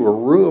depth to a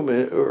room,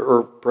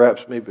 or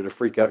perhaps maybe to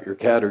freak out your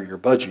cat or your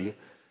budgie,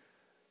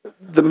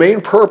 the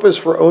main purpose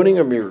for owning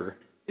a mirror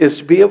is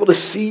to be able to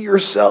see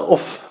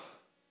yourself.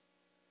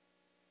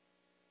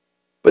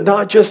 But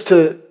not just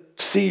to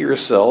see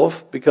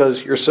yourself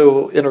because you're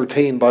so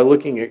entertained by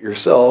looking at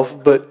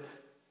yourself, but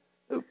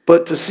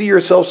to see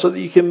yourself so that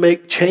you can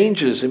make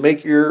changes and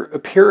make your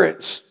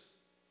appearance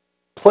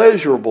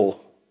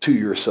pleasurable to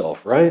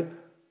yourself, right?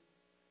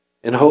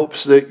 In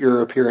hopes that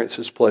your appearance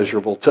is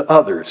pleasurable to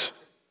others.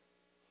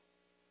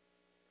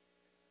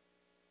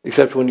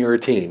 Except when you're a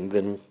teen,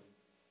 then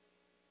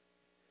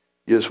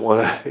you just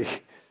want to...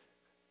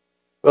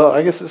 Well,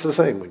 I guess it's the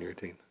same when you're a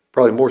teen.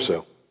 Probably more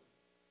so.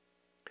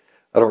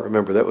 I don't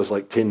remember. That was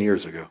like 10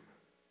 years ago.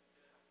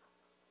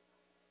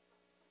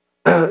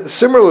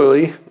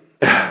 Similarly,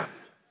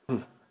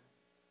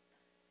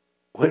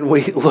 when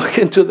we look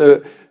into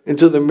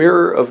the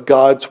mirror of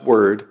God's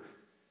Word,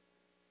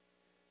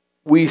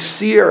 we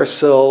see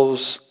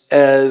ourselves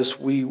as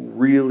we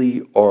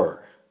really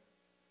are.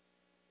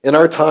 In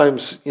our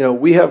times,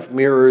 we have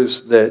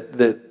mirrors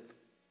that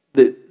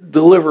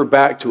deliver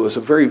back to us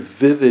a very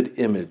vivid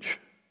image.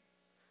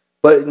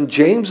 But in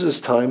James's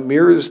time,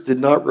 mirrors did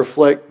not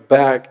reflect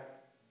back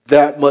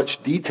that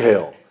much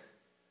detail.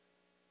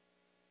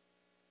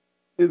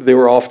 They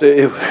were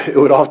it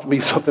would often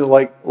be something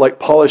like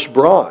polished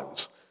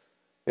bronze.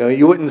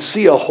 You wouldn't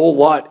see a whole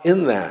lot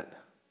in that.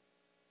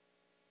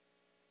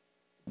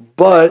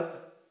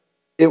 But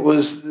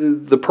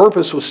the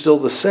purpose was still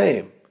the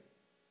same.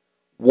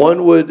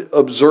 One would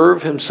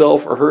observe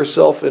himself or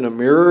herself in a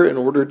mirror in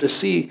order to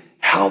see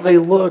how they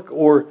look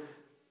or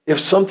if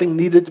something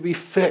needed to be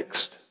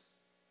fixed.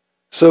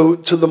 So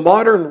to the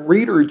modern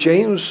reader,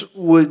 James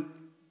would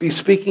be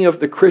speaking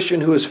of the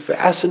Christian who is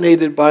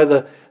fascinated by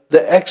the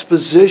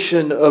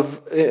exposition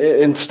of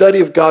and study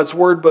of God's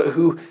Word, but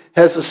who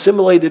has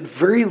assimilated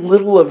very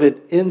little of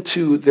it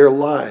into their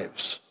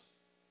lives.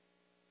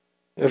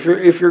 If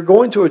you're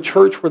going to a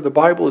church where the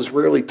Bible is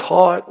rarely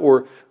taught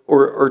or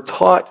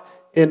taught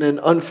in an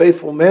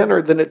unfaithful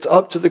manner, then it's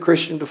up to the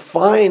Christian to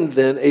find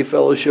then a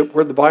fellowship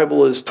where the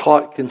Bible is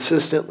taught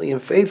consistently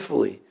and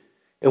faithfully.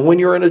 And when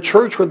you're in a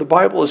church where the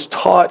Bible is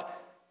taught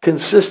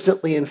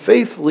consistently and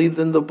faithfully,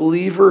 then the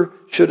believer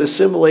should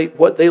assimilate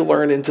what they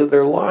learn into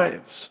their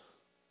lives.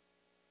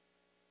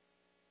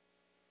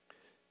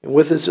 And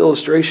with this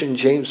illustration,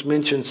 James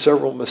mentions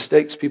several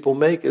mistakes people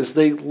make as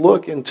they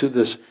look into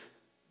this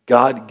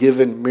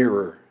God-given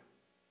mirror.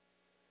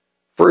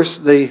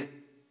 First, they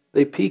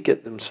peek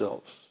at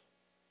themselves.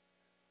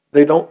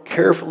 They don't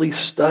carefully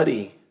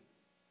study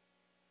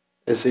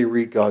as they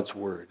read God's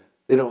Word.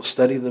 They don't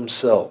study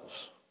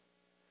themselves.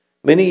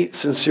 Many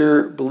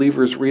sincere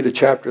believers read a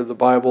chapter of the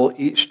Bible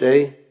each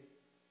day,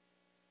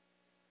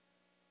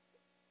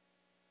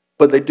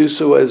 but they do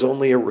so as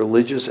only a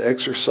religious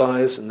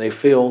exercise, and they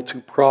fail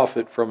to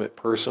profit from it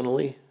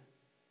personally.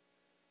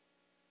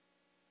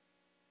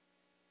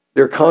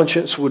 Their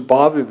conscience would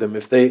bother them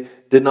if they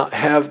did not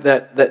have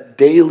that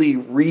daily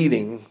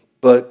reading,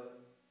 but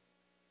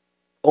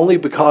only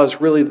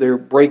because really they're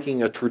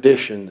breaking a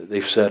tradition that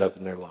they've set up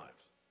in their lives.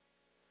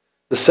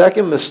 The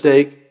second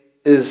mistake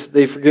is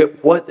they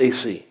forget what they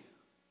see.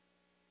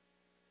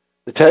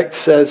 The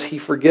text says he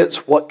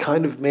forgets what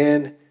kind of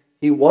man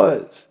he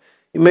was.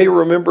 You may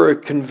remember a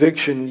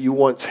conviction you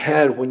once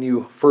had when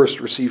you first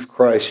received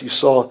Christ. You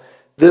saw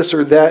this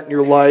or that in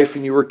your life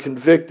and you were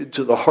convicted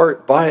to the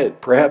heart by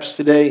it. Perhaps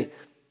today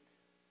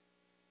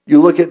you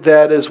look at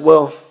that as,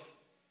 well,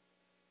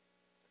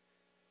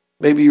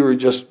 maybe you were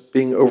just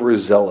being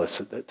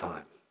overzealous at that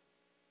time.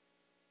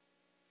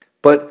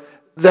 But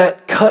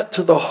that cut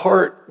to the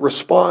heart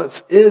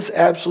response is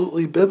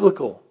absolutely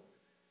biblical.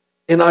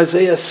 In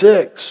Isaiah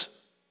 6,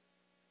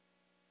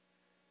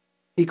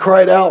 he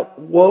cried out,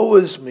 "Woe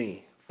is me,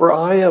 for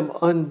I am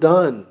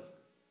undone."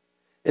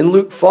 In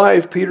Luke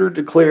 5, Peter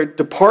declared,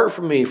 "Depart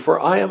from me, for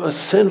I am a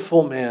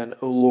sinful man,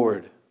 O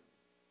Lord."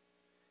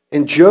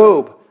 And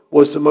Job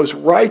was the most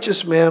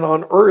righteous man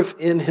on earth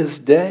in his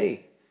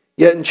day.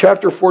 Yet in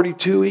chapter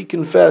 42, he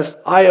confessed,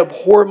 "I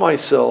abhor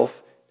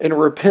myself and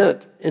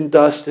repent in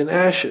dust and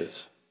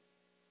ashes."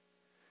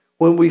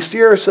 When we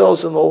see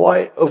ourselves in the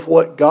light of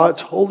what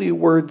God's holy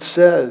word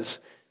says,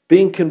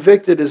 being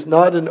convicted is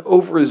not an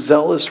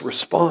overzealous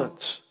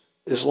response,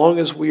 as long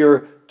as we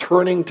are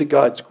turning to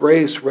God's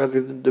grace rather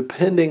than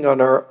depending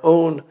on our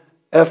own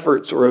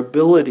efforts or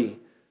ability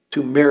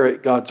to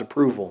merit God's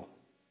approval.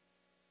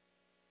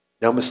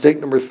 Now, mistake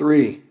number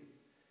 3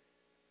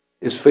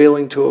 is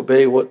failing to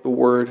obey what the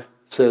word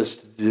says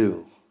to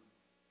do.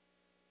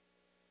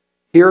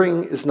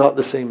 Hearing is not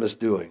the same as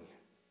doing.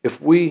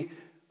 If we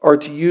are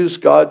to use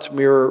God's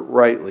mirror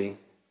rightly,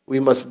 we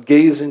must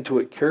gaze into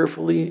it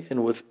carefully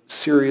and with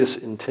serious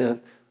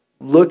intent,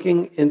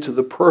 looking into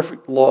the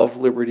perfect law of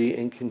liberty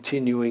and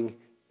continuing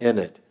in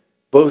it,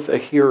 both a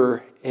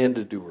hearer and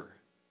a doer.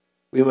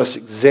 We must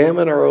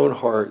examine our own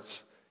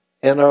hearts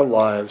and our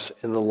lives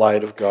in the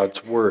light of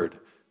God's word.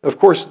 Of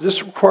course,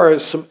 this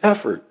requires some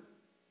effort,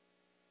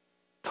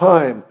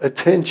 time,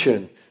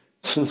 attention,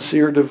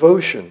 sincere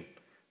devotion.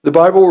 The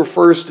Bible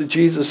refers to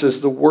Jesus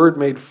as the Word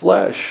made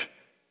flesh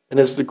and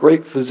as the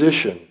great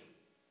physician.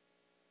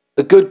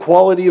 The good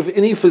quality of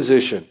any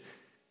physician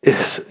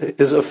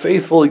is a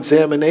faithful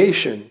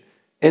examination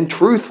and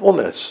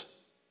truthfulness.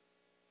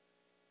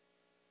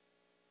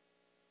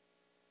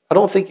 I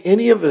don't think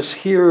any of us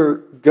here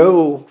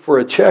go for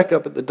a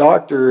checkup at the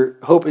doctor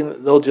hoping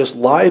that they'll just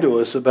lie to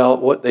us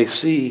about what they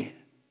see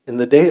in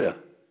the data,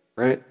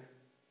 right?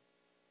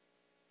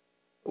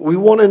 We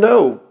want to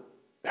know,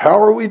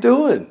 how are we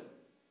doing?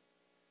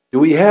 Do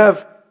we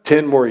have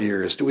 10 more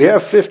years? Do we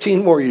have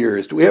 15 more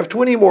years? Do we have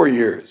 20 more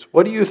years?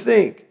 What do you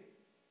think?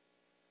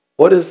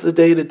 What does the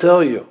data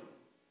tell you?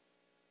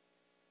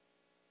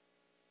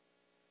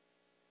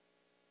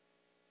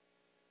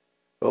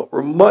 Well,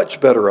 we're much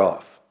better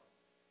off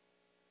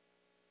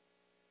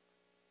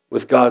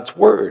with God's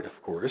word,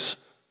 of course,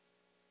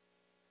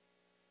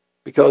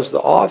 because the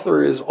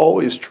author is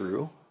always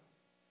true.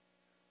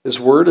 His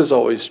word is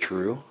always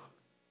true.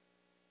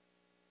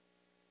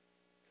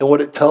 And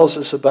what it tells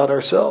us about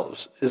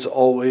ourselves is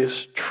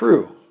always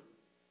true.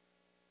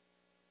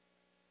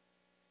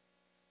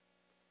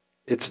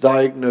 Its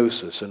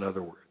diagnosis, in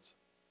other words,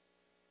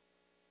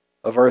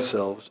 of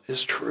ourselves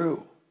is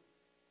true.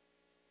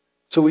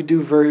 So we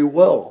do very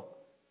well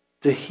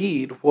to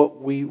heed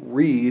what we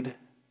read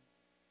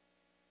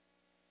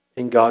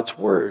in God's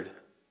word.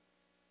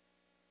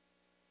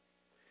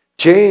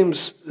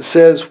 James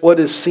says what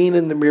is seen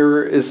in the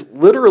mirror is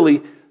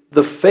literally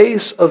the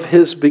face of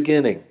his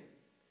beginning.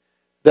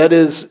 That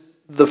is,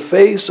 the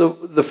face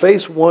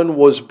one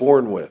was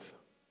born with.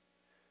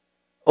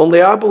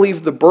 Only I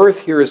believe the birth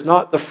here is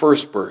not the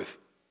first birth,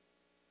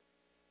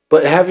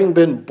 but having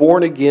been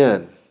born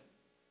again,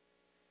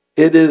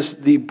 it is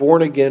the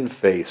born again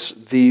face,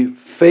 the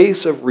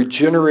face of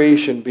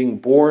regeneration, being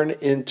born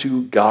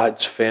into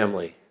God's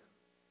family.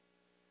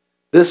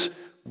 This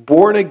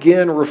born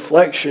again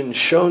reflection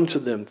shown to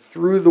them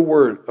through the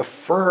word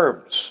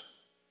affirms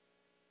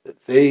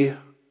that they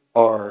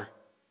are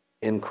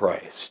in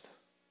Christ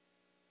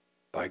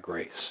by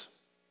grace.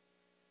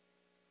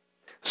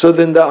 So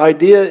then the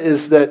idea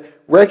is that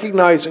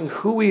recognizing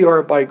who we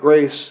are by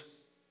grace,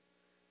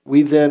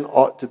 we then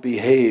ought to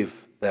behave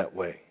that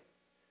way.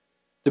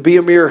 To be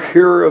a mere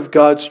hearer of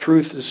God's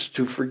truth is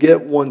to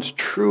forget one's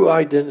true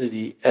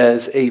identity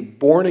as a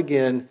born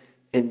again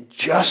and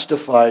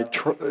justified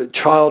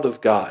child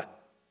of God,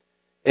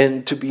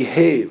 and to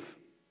behave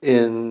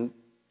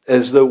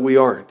as though we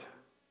aren't.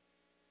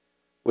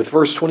 With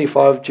verse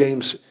 25,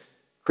 James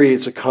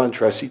creates a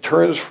contrast. He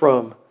turns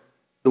from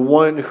the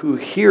one who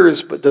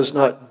hears but does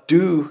not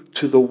do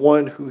to the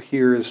one who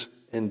hears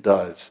and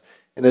does.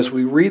 And as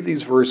we read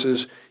these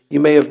verses, you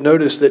may have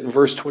noticed that in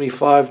verse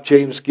 25,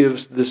 James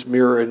gives this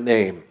mirror a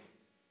name.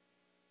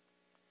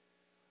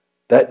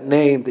 that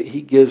name that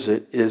he gives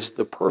it is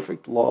the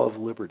perfect law of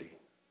liberty.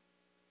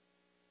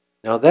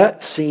 Now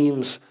that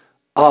seems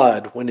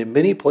odd when in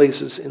many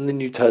places in the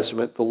New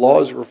Testament the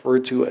law is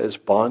referred to as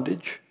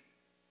bondage,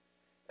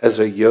 as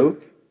a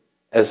yoke,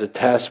 as a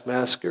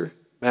taskmaster,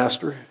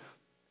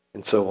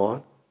 and so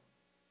on.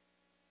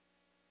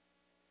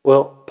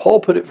 Well,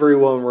 Paul put it very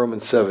well in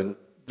Romans 7.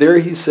 There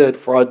he said,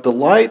 "For I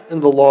delight in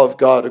the law of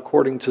God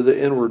according to the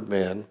inward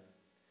man,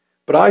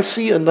 but I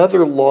see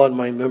another law in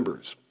my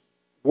members,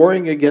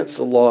 warring against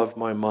the law of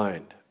my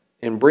mind,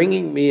 and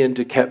bringing me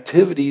into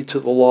captivity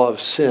to the law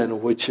of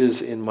sin which is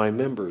in my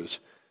members.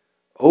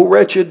 O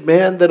wretched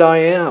man that I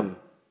am,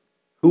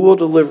 who will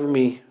deliver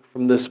me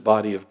from this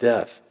body of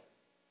death?"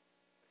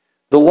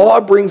 The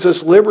law brings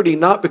us liberty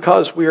not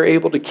because we are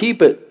able to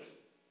keep it,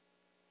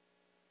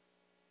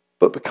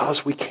 but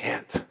because we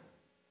can't.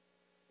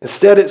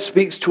 Instead, it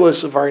speaks to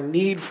us of our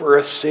need for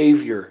a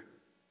Savior,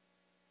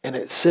 and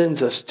it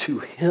sends us to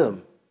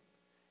Him.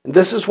 And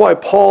this is why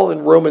Paul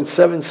in Romans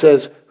 7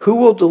 says, "Who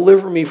will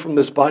deliver me from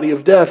this body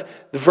of death?"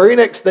 The very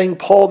next thing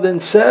Paul then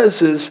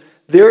says is,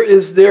 "There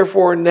is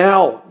therefore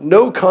now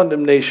no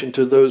condemnation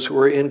to those who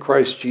are in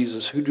Christ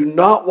Jesus, who do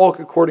not walk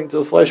according to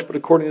the flesh, but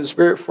according to the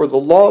Spirit. For the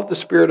law of the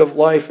Spirit of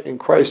life in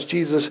Christ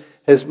Jesus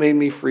has made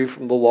me free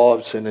from the law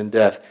of sin and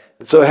death."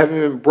 And so having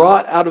been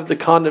brought out of the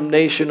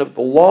condemnation of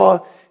the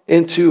law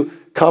into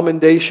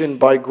commendation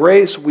by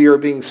grace, we are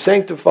being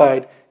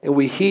sanctified, and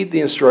we heed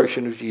the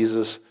instruction of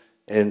Jesus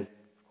and,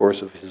 of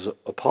course, of his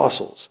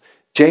apostles.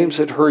 James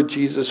had heard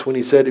Jesus when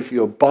he said, "If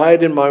you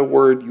abide in my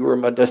word, you are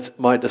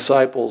my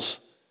disciples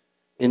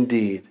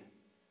indeed,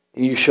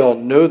 and you shall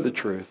know the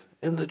truth,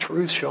 and the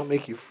truth shall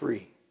make you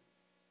free."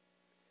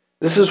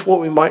 This is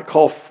what we might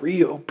call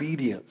free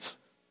obedience,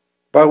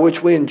 by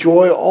which we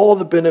enjoy all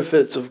the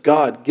benefits of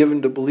God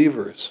given to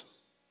believers.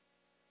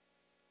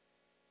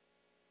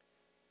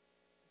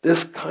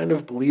 This kind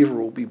of believer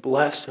will be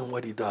blessed in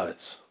what he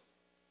does.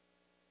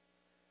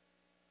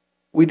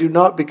 We do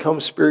not become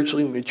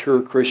spiritually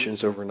mature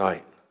Christians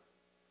overnight.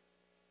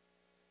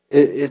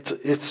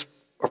 It's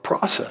a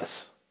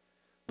process.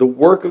 The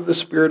work of the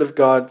Spirit of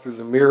God through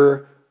the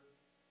mirror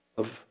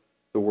of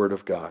the Word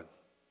of God.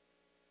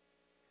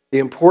 The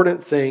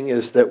important thing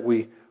is that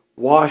we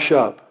wash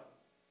up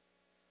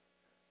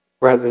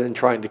rather than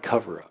trying to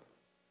cover up.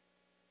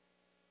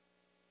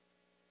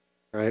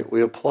 Right?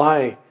 We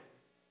apply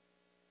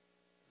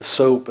the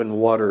soap and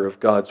water of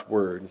God's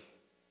Word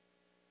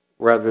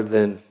rather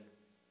than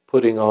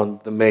putting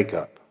on the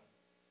makeup.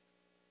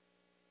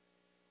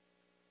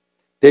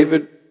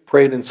 David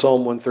prayed in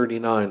Psalm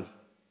 139,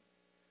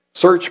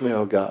 "Search me,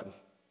 O God,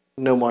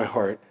 know my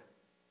heart.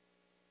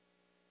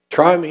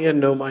 Try me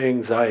and know my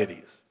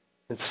anxieties,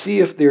 and see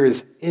if there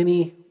is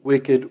any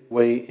wicked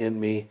way in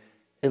me,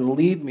 and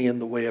lead me in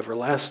the way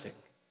everlasting."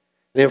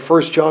 And in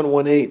 1 John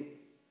 1:8,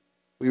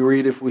 we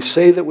read, "If we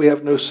say that we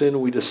have no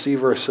sin, we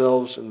deceive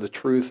ourselves, and the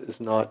truth is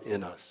not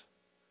in us."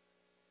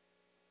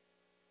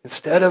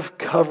 Instead of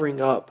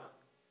covering up,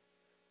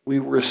 we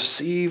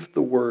receive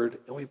the word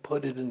and we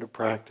put it into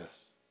practice.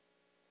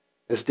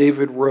 As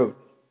David wrote,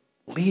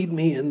 "Lead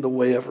me in the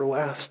way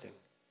everlasting."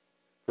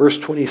 Verse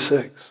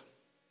 26.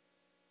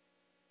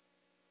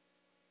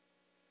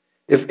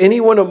 "If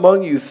anyone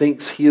among you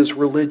thinks he is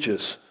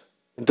religious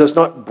and does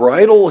not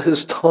bridle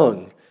his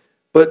tongue,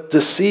 but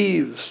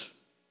deceives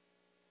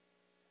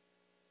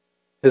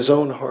his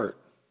own heart,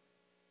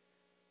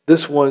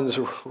 this one's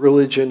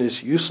religion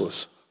is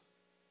useless.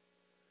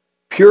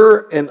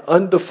 Pure and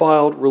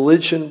undefiled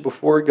religion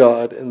before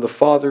God and the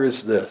Father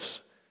is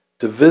this,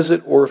 to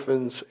visit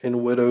orphans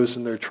and widows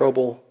in their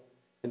trouble,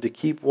 and to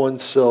keep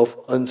oneself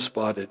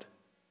unspotted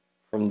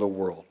from the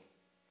world."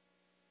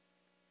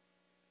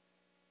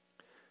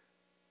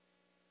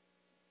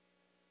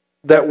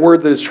 That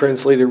word that is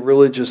translated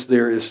religious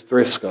there is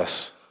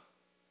thriskos.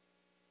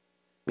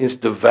 It means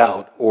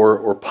devout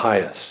or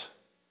pious.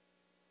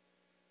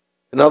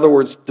 In other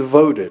words,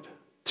 devoted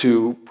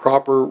to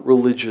proper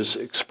religious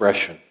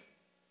expression.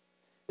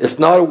 It's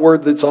not a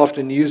word that's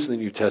often used in the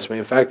New Testament.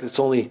 In fact, it's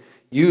only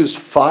used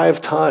 5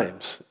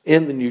 times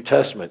in the New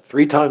Testament.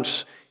 3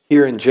 times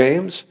here in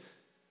James,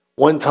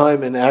 1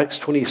 time in Acts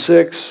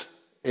 26,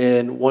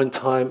 and 1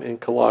 time in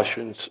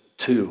Colossians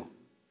 2.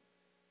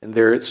 And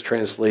there it's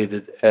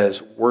translated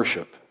as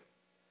worship.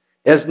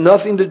 It has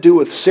nothing to do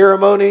with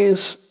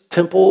ceremonies,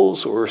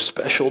 temples, or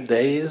special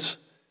days,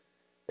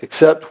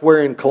 except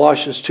where in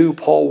Colossians 2,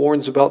 Paul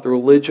warns about the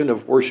religion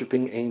of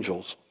worshiping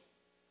angels.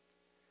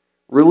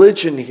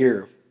 Religion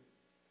here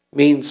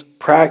means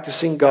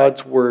practicing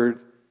God's word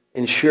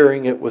and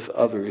sharing it with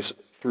others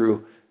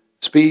through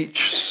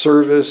speech,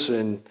 service,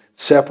 and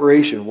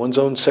separation, one's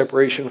own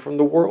separation from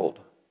the world.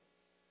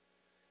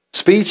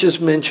 Speech is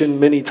mentioned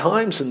many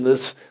times in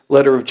this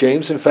letter of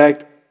James. In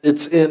fact,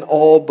 it's in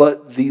all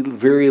but the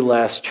very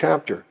last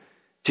chapter.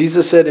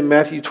 Jesus said in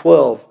Matthew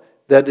 12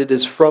 that it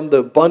is from the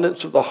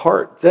abundance of the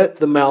heart that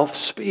the mouth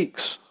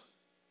speaks.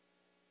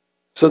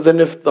 So then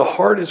if the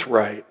heart is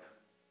right,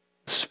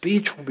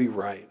 speech will be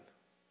right.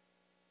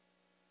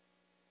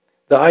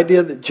 The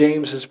idea that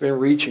James has been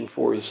reaching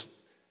for is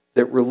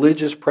that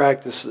religious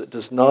practice that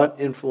does not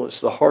influence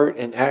the heart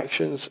and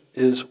actions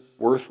is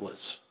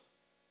worthless.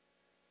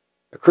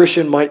 A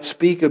Christian might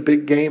speak a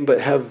big game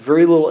but have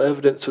very little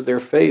evidence of their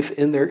faith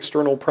in their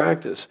external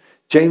practice.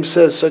 James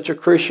says such a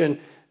Christian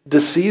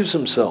deceives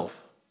himself.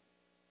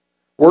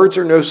 Words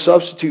are no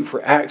substitute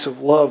for acts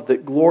of love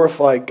that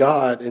glorify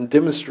God and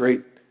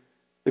demonstrate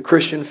the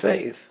Christian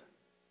faith.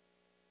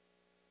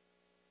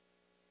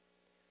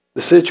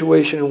 The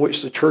situation in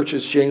which the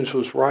churches James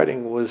was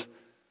writing was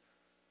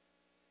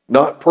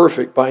not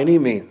perfect by any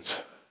means,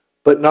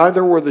 but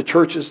neither were the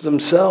churches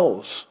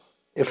themselves.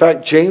 In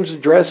fact, James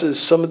addresses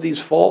some of these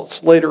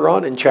faults later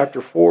on in chapter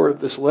 4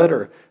 of this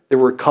letter. There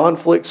were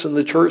conflicts in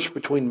the church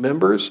between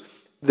members.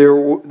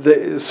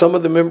 Some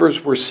of the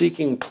members were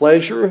seeking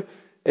pleasure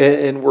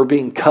and were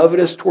being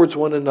covetous towards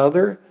one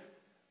another.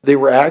 They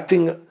were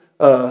acting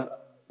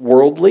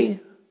worldly.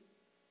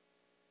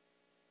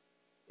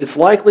 It's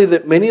likely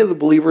that many of the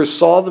believers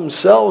saw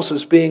themselves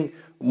as being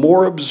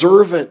more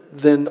observant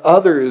than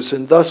others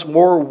and thus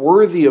more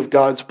worthy of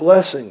God's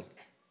blessing.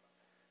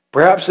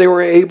 Perhaps they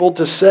were able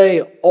to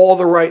say all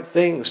the right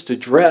things, to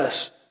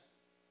dress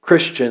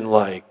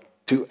Christian-like,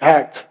 to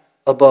act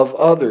above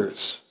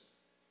others,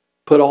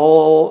 put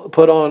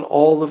on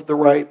all of the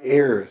right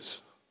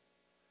airs.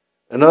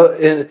 In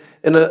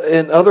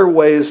other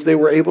ways, they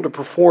were able to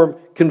perform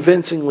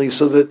convincingly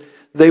so that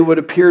they would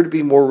appear to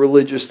be more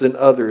religious than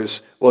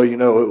others. Well,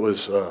 it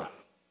was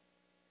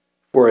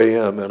 4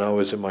 a.m. and I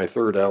was in my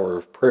third hour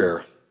of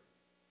prayer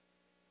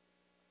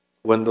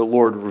when the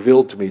Lord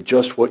revealed to me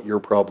just what your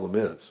problem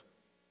is.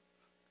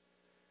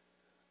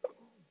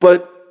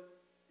 But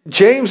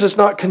James is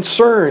not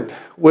concerned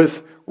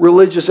with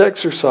religious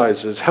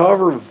exercises,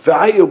 however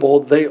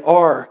valuable they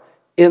are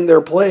in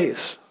their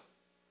place.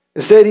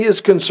 Instead, he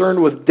is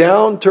concerned with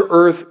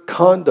down-to-earth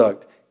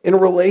conduct in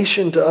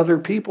relation to other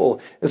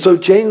people. And so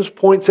James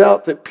points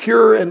out that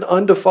pure and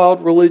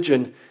undefiled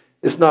religion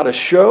is not a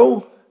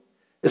show,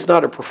 it's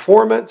not a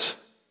performance,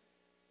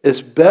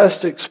 it's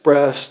best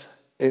expressed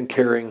in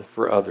caring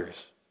for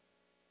others.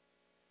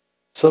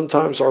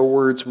 Sometimes our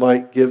words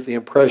might give the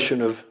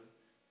impression of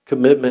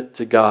commitment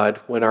to God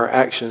when our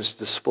actions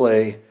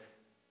display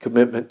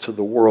commitment to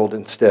the world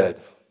instead.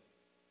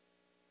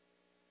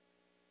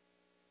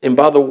 And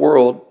by the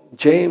world,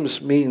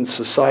 James means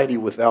society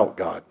without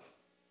God.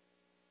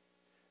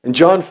 In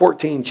John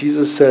 14,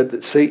 Jesus said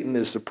that Satan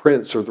is the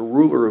prince or the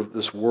ruler of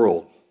this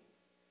world.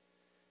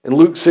 In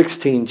Luke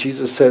 16,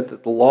 Jesus said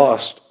that the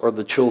lost are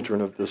the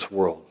children of this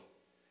world.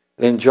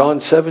 And in John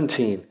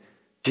 17,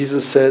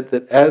 Jesus said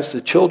that as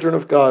the children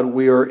of God,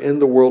 we are in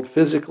the world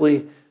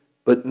physically,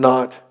 but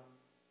not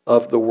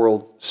of the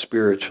world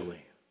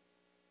spiritually.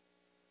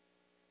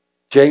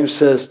 James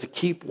says to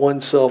keep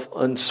oneself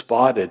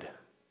unspotted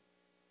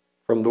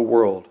from the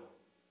world.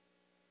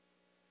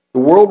 The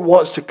world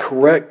wants to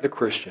correct the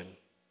Christian.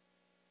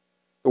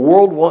 The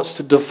world wants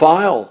to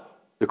defile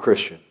the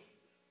Christian.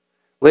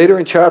 Later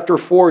in chapter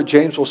 4,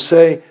 James will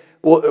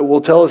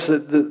tell us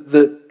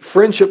that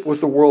friendship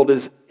with the world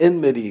is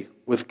enmity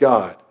with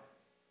God.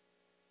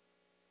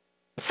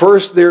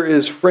 First, there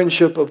is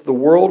friendship of the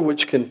world,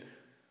 which can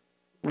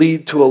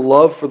lead to a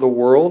love for the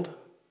world.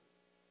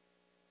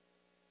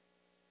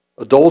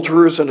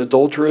 Adulterers and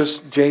adulteress,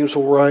 James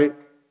will write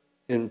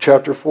in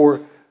chapter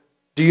 4,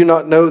 do you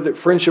not know that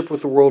friendship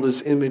with the world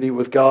is enmity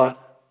with God?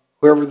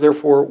 Whoever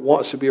therefore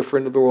wants to be a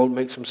friend of the world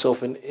makes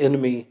himself an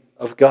enemy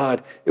of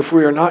God. If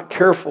we are not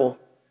careful,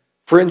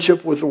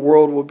 friendship with the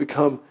world will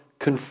become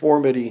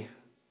conformity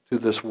to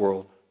this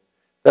world.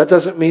 That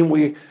doesn't mean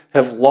we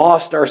have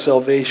lost our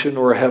salvation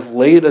or have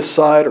laid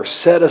aside or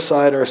set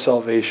aside our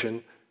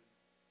salvation.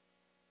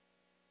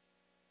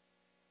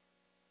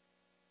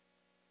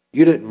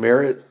 You didn't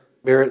merit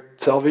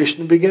salvation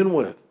to begin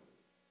with.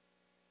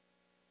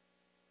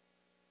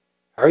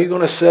 How are you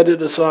going to set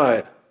it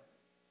aside?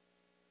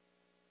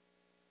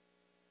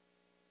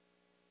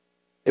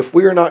 If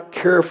we are not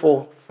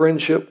careful,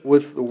 friendship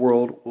with the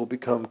world will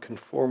become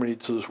conformity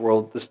to this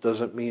world. This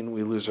doesn't mean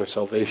we lose our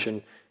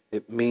salvation.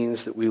 It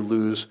means that we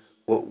lose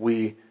what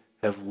we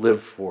have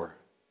lived for.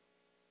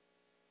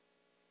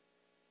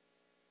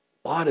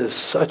 Lot is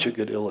such a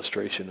good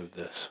illustration of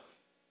this.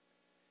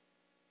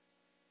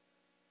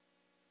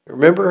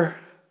 Remember,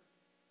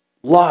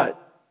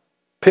 Lot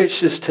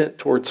pitched his tent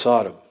toward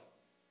Sodom.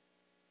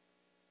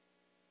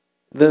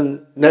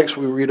 Then next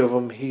we read of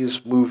him,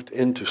 he's moved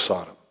into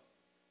Sodom.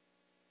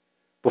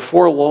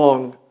 Before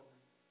long,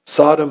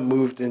 Sodom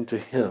moved into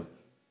him.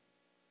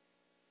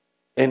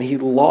 And he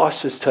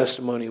lost his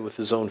testimony with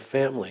his own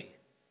family.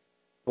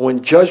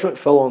 When judgment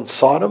fell on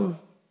Sodom,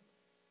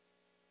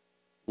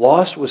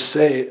 Lot was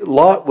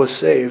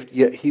saved,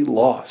 yet he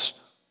lost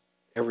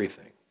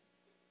everything.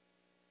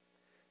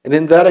 And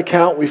in that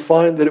account, we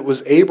find that it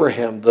was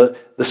Abraham, the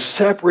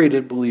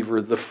separated believer,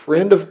 the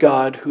friend of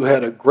God, who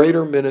had a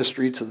greater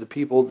ministry to the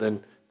people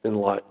than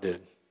Lot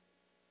did.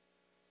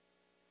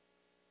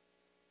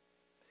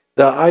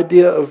 The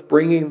idea of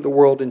bringing the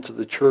world into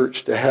the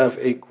church to have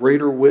a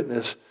greater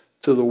witness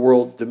to the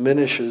world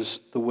diminishes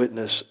the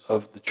witness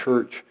of the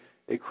church.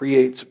 It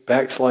creates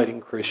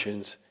backsliding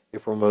Christians.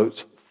 It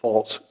promotes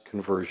false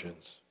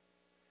conversions.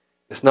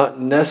 It's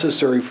not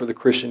necessary for the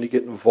Christian to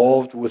get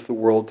involved with the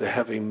world to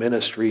have a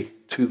ministry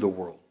to the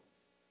world.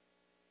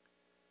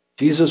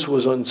 Jesus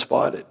was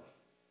unspotted,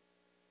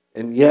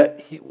 and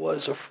yet he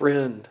was a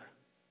friend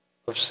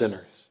of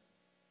sinners.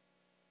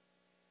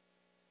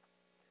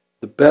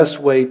 The best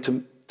way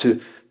to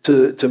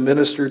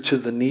minister to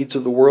the needs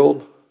of the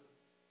world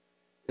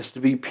is to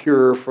be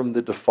pure from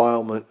the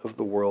defilement of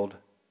the world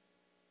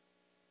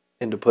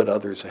and to put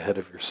others ahead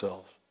of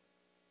yourselves.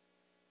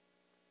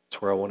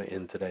 That's where I want to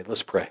end today.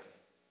 Let's pray.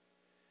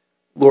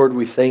 Lord,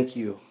 we thank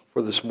you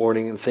for this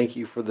morning and thank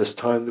you for this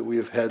time that we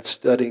have had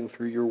studying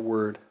through your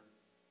word.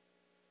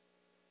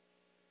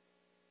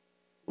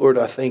 Lord,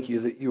 I thank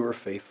you that you are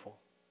faithful,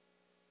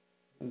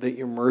 that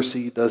your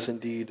mercy does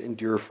indeed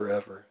endure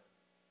forever.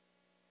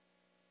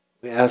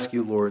 We ask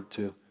you, Lord,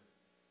 to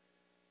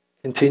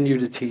continue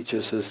to teach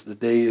us as the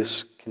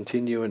days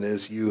continue and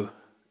as you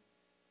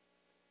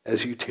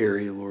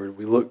tarry, Lord.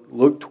 We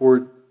look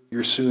toward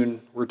your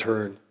soon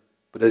return,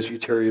 but as you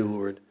tarry,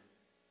 Lord,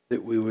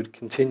 that we would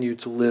continue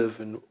to live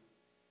in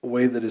a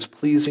way that is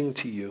pleasing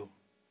to you,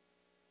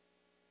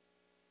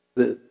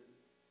 that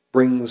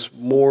brings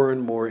more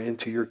and more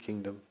into your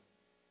kingdom.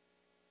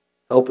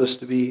 Help us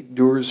to be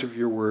doers of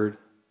your word,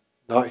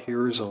 not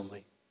hearers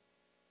only,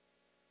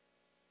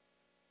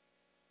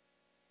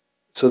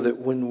 so that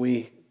when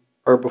we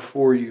are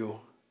before you,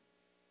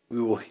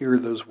 we will hear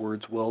those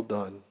words, "Well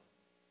done,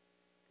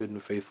 good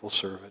and faithful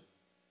servant."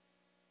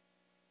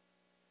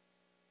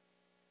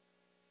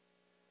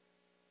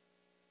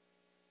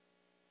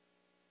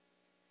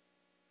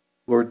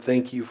 Lord,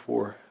 thank you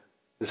for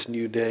this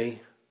new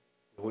day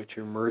in which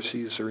your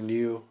mercies are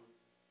new.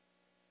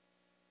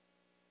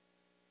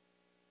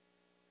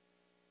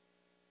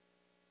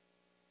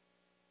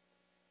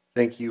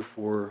 Thank you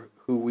for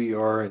who we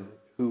are and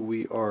who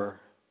we are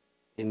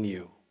in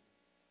you.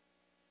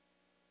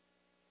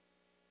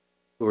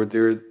 Lord,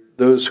 there are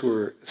those who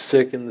are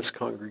sick in this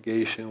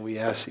congregation. We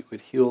ask you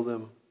would heal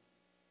them.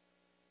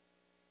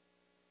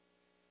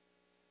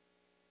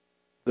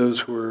 Those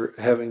who are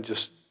having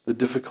just the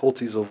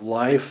difficulties of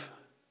life,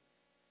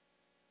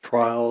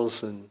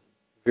 trials and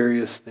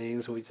various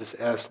things, we just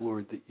ask,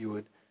 Lord, that you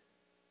would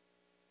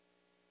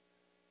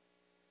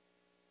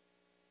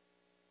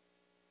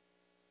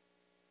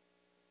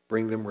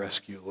bring them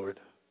rescue, Lord.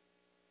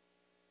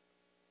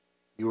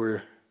 You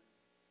are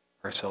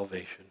our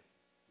salvation.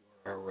 You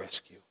are our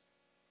rescue.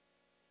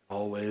 In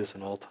all ways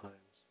and all times.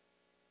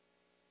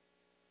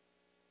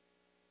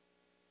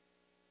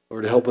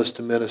 Lord, help us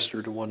to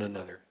minister to one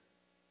another.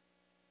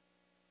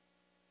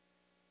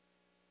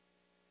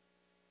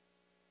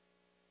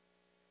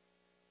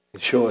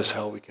 And show us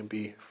how we can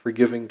be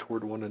forgiving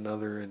toward one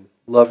another and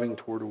loving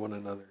toward one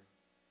another.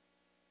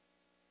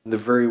 In the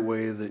very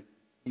way that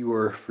you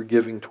are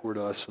forgiving toward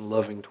us and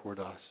loving toward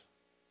us.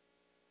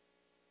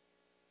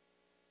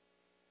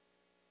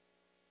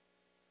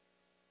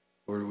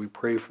 Lord, we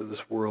pray for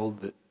this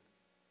world that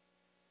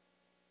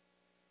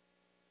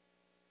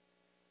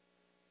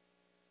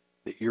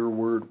your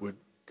word would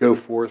go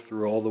forth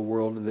through all the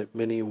world and that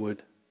many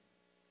would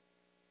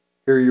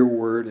hear your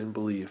word and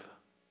believe.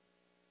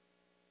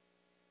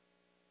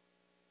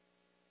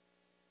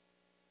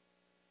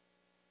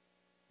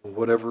 And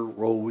whatever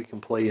role we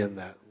can play in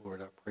that,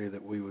 Lord, I pray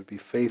that we would be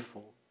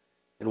faithful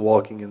in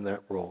walking in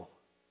that role.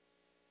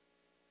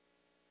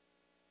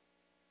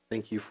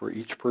 Thank you for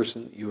each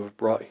person that you have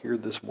brought here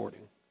this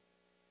morning.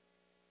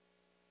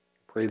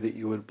 I pray that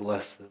you would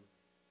bless them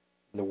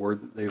in the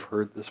word that they've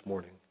heard this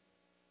morning.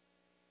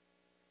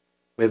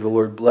 May the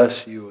Lord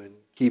bless you and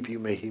keep you.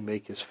 May he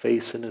make his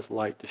face and his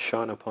light to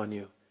shine upon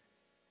you.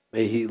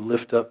 May he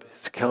lift up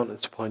his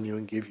countenance upon you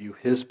and give you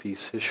his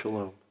peace, his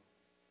shalom.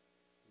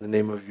 In the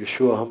name of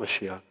Yeshua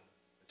HaMashiach,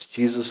 it's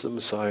Jesus the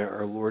Messiah,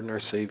 our Lord and our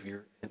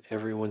Savior, and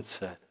everyone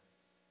said,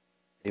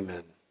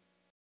 Amen.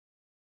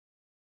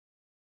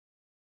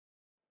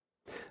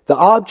 The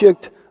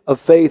object of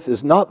faith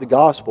is not the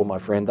gospel, my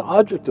friend. The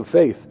object of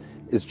faith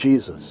is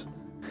Jesus.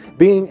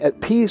 Being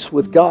at peace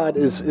with God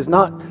is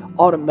not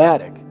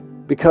automatic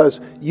because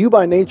you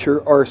by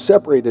nature are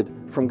separated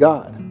from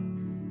God.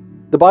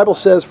 The Bible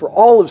says, for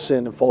all have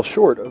sinned and fall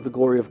short of the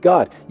glory of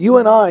God. You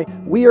and I,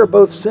 we are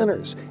both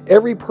sinners.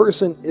 Every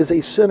person is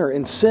a sinner,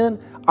 and sin,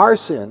 our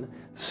sin,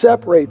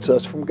 separates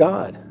us from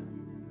God.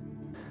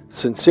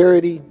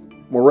 Sincerity,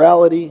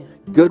 morality,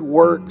 good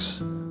works,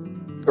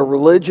 a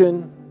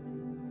religion,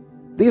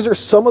 these are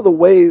some of the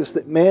ways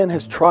that man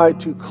has tried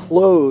to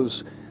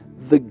close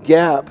the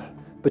gap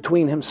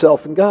between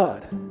himself and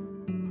God.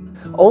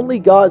 Only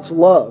God's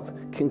love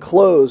can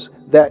close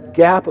that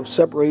gap of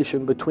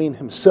separation between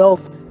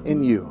himself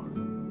and you.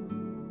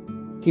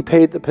 He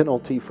paid the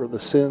penalty for the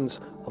sins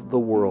of the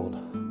world.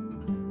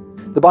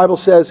 The Bible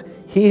says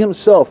he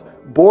himself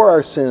bore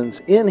our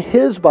sins in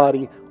his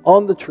body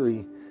on the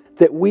tree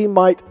that we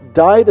might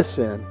die to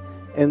sin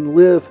and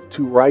live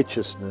to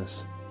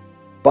righteousness.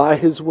 By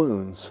his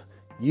wounds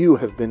you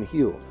have been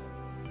healed.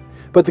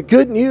 But the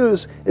good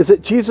news is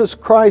that Jesus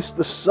Christ,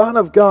 the Son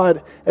of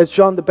God, as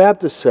John the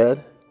Baptist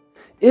said,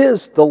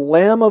 is the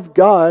Lamb of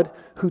God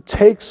who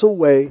takes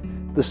away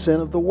the sin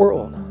of the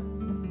world.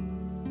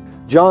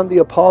 John the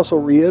Apostle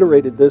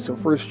reiterated this in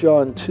 1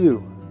 John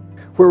 2,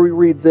 where we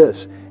read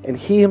this, "And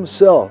He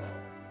Himself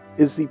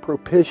is the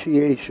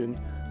propitiation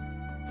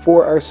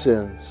for our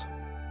sins,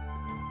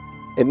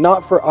 and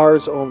not for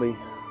ours only,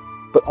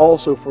 but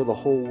also for the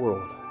whole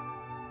world."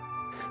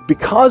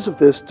 Because of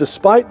this,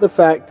 despite the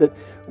fact that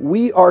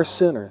we are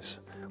sinners,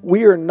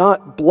 we are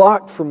not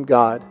blocked from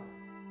God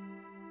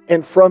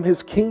and from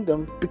His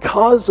kingdom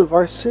because of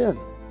our sin.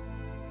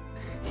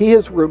 He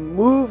has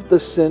removed the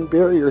sin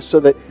barrier so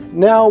that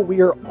now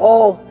we are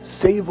all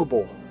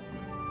savable.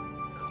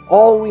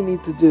 All we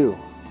need to do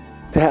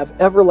to have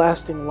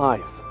everlasting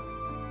life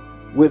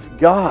with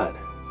God,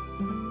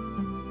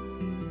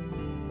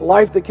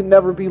 life that can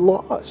never be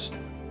lost,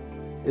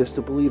 is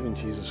to believe in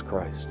Jesus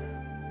Christ.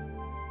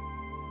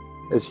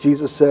 As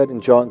Jesus said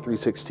in John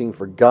 3:16,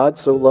 "For God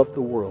so loved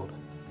the world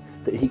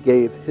that He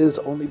gave His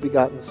only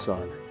begotten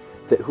Son,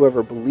 that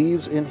whoever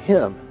believes in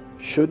Him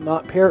should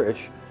not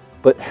perish,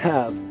 but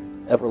have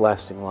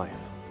everlasting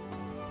life."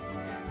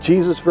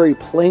 Jesus very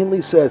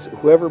plainly says that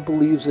whoever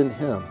believes in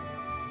Him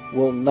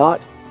will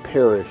not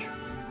perish,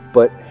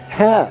 but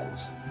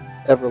has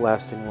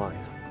everlasting life.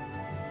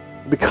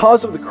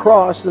 Because of the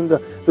cross and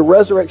the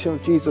resurrection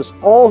of Jesus,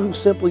 all who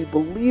simply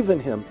believe in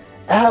Him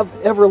have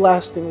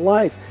everlasting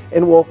life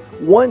and will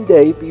one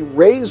day be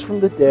raised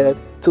from the dead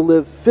to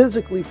live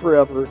physically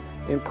forever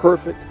in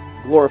perfect,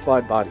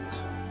 glorified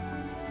bodies.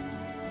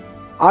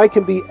 I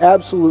can be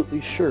absolutely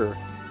sure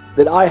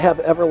that I have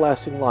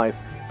everlasting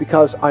life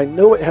because I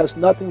know it has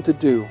nothing to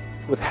do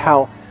with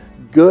how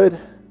good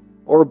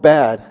or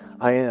bad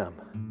I am,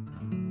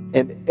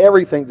 and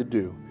everything to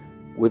do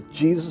with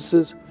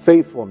Jesus'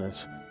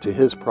 faithfulness to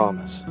His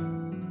promise.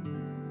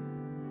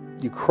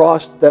 You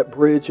crossed that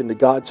bridge into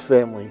God's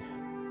family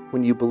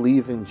when you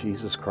believe in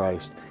Jesus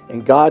Christ,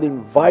 and God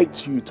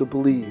invites you to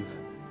believe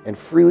and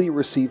freely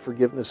receive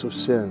forgiveness of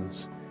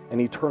sins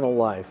and eternal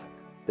life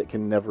that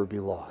can never be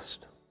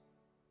lost.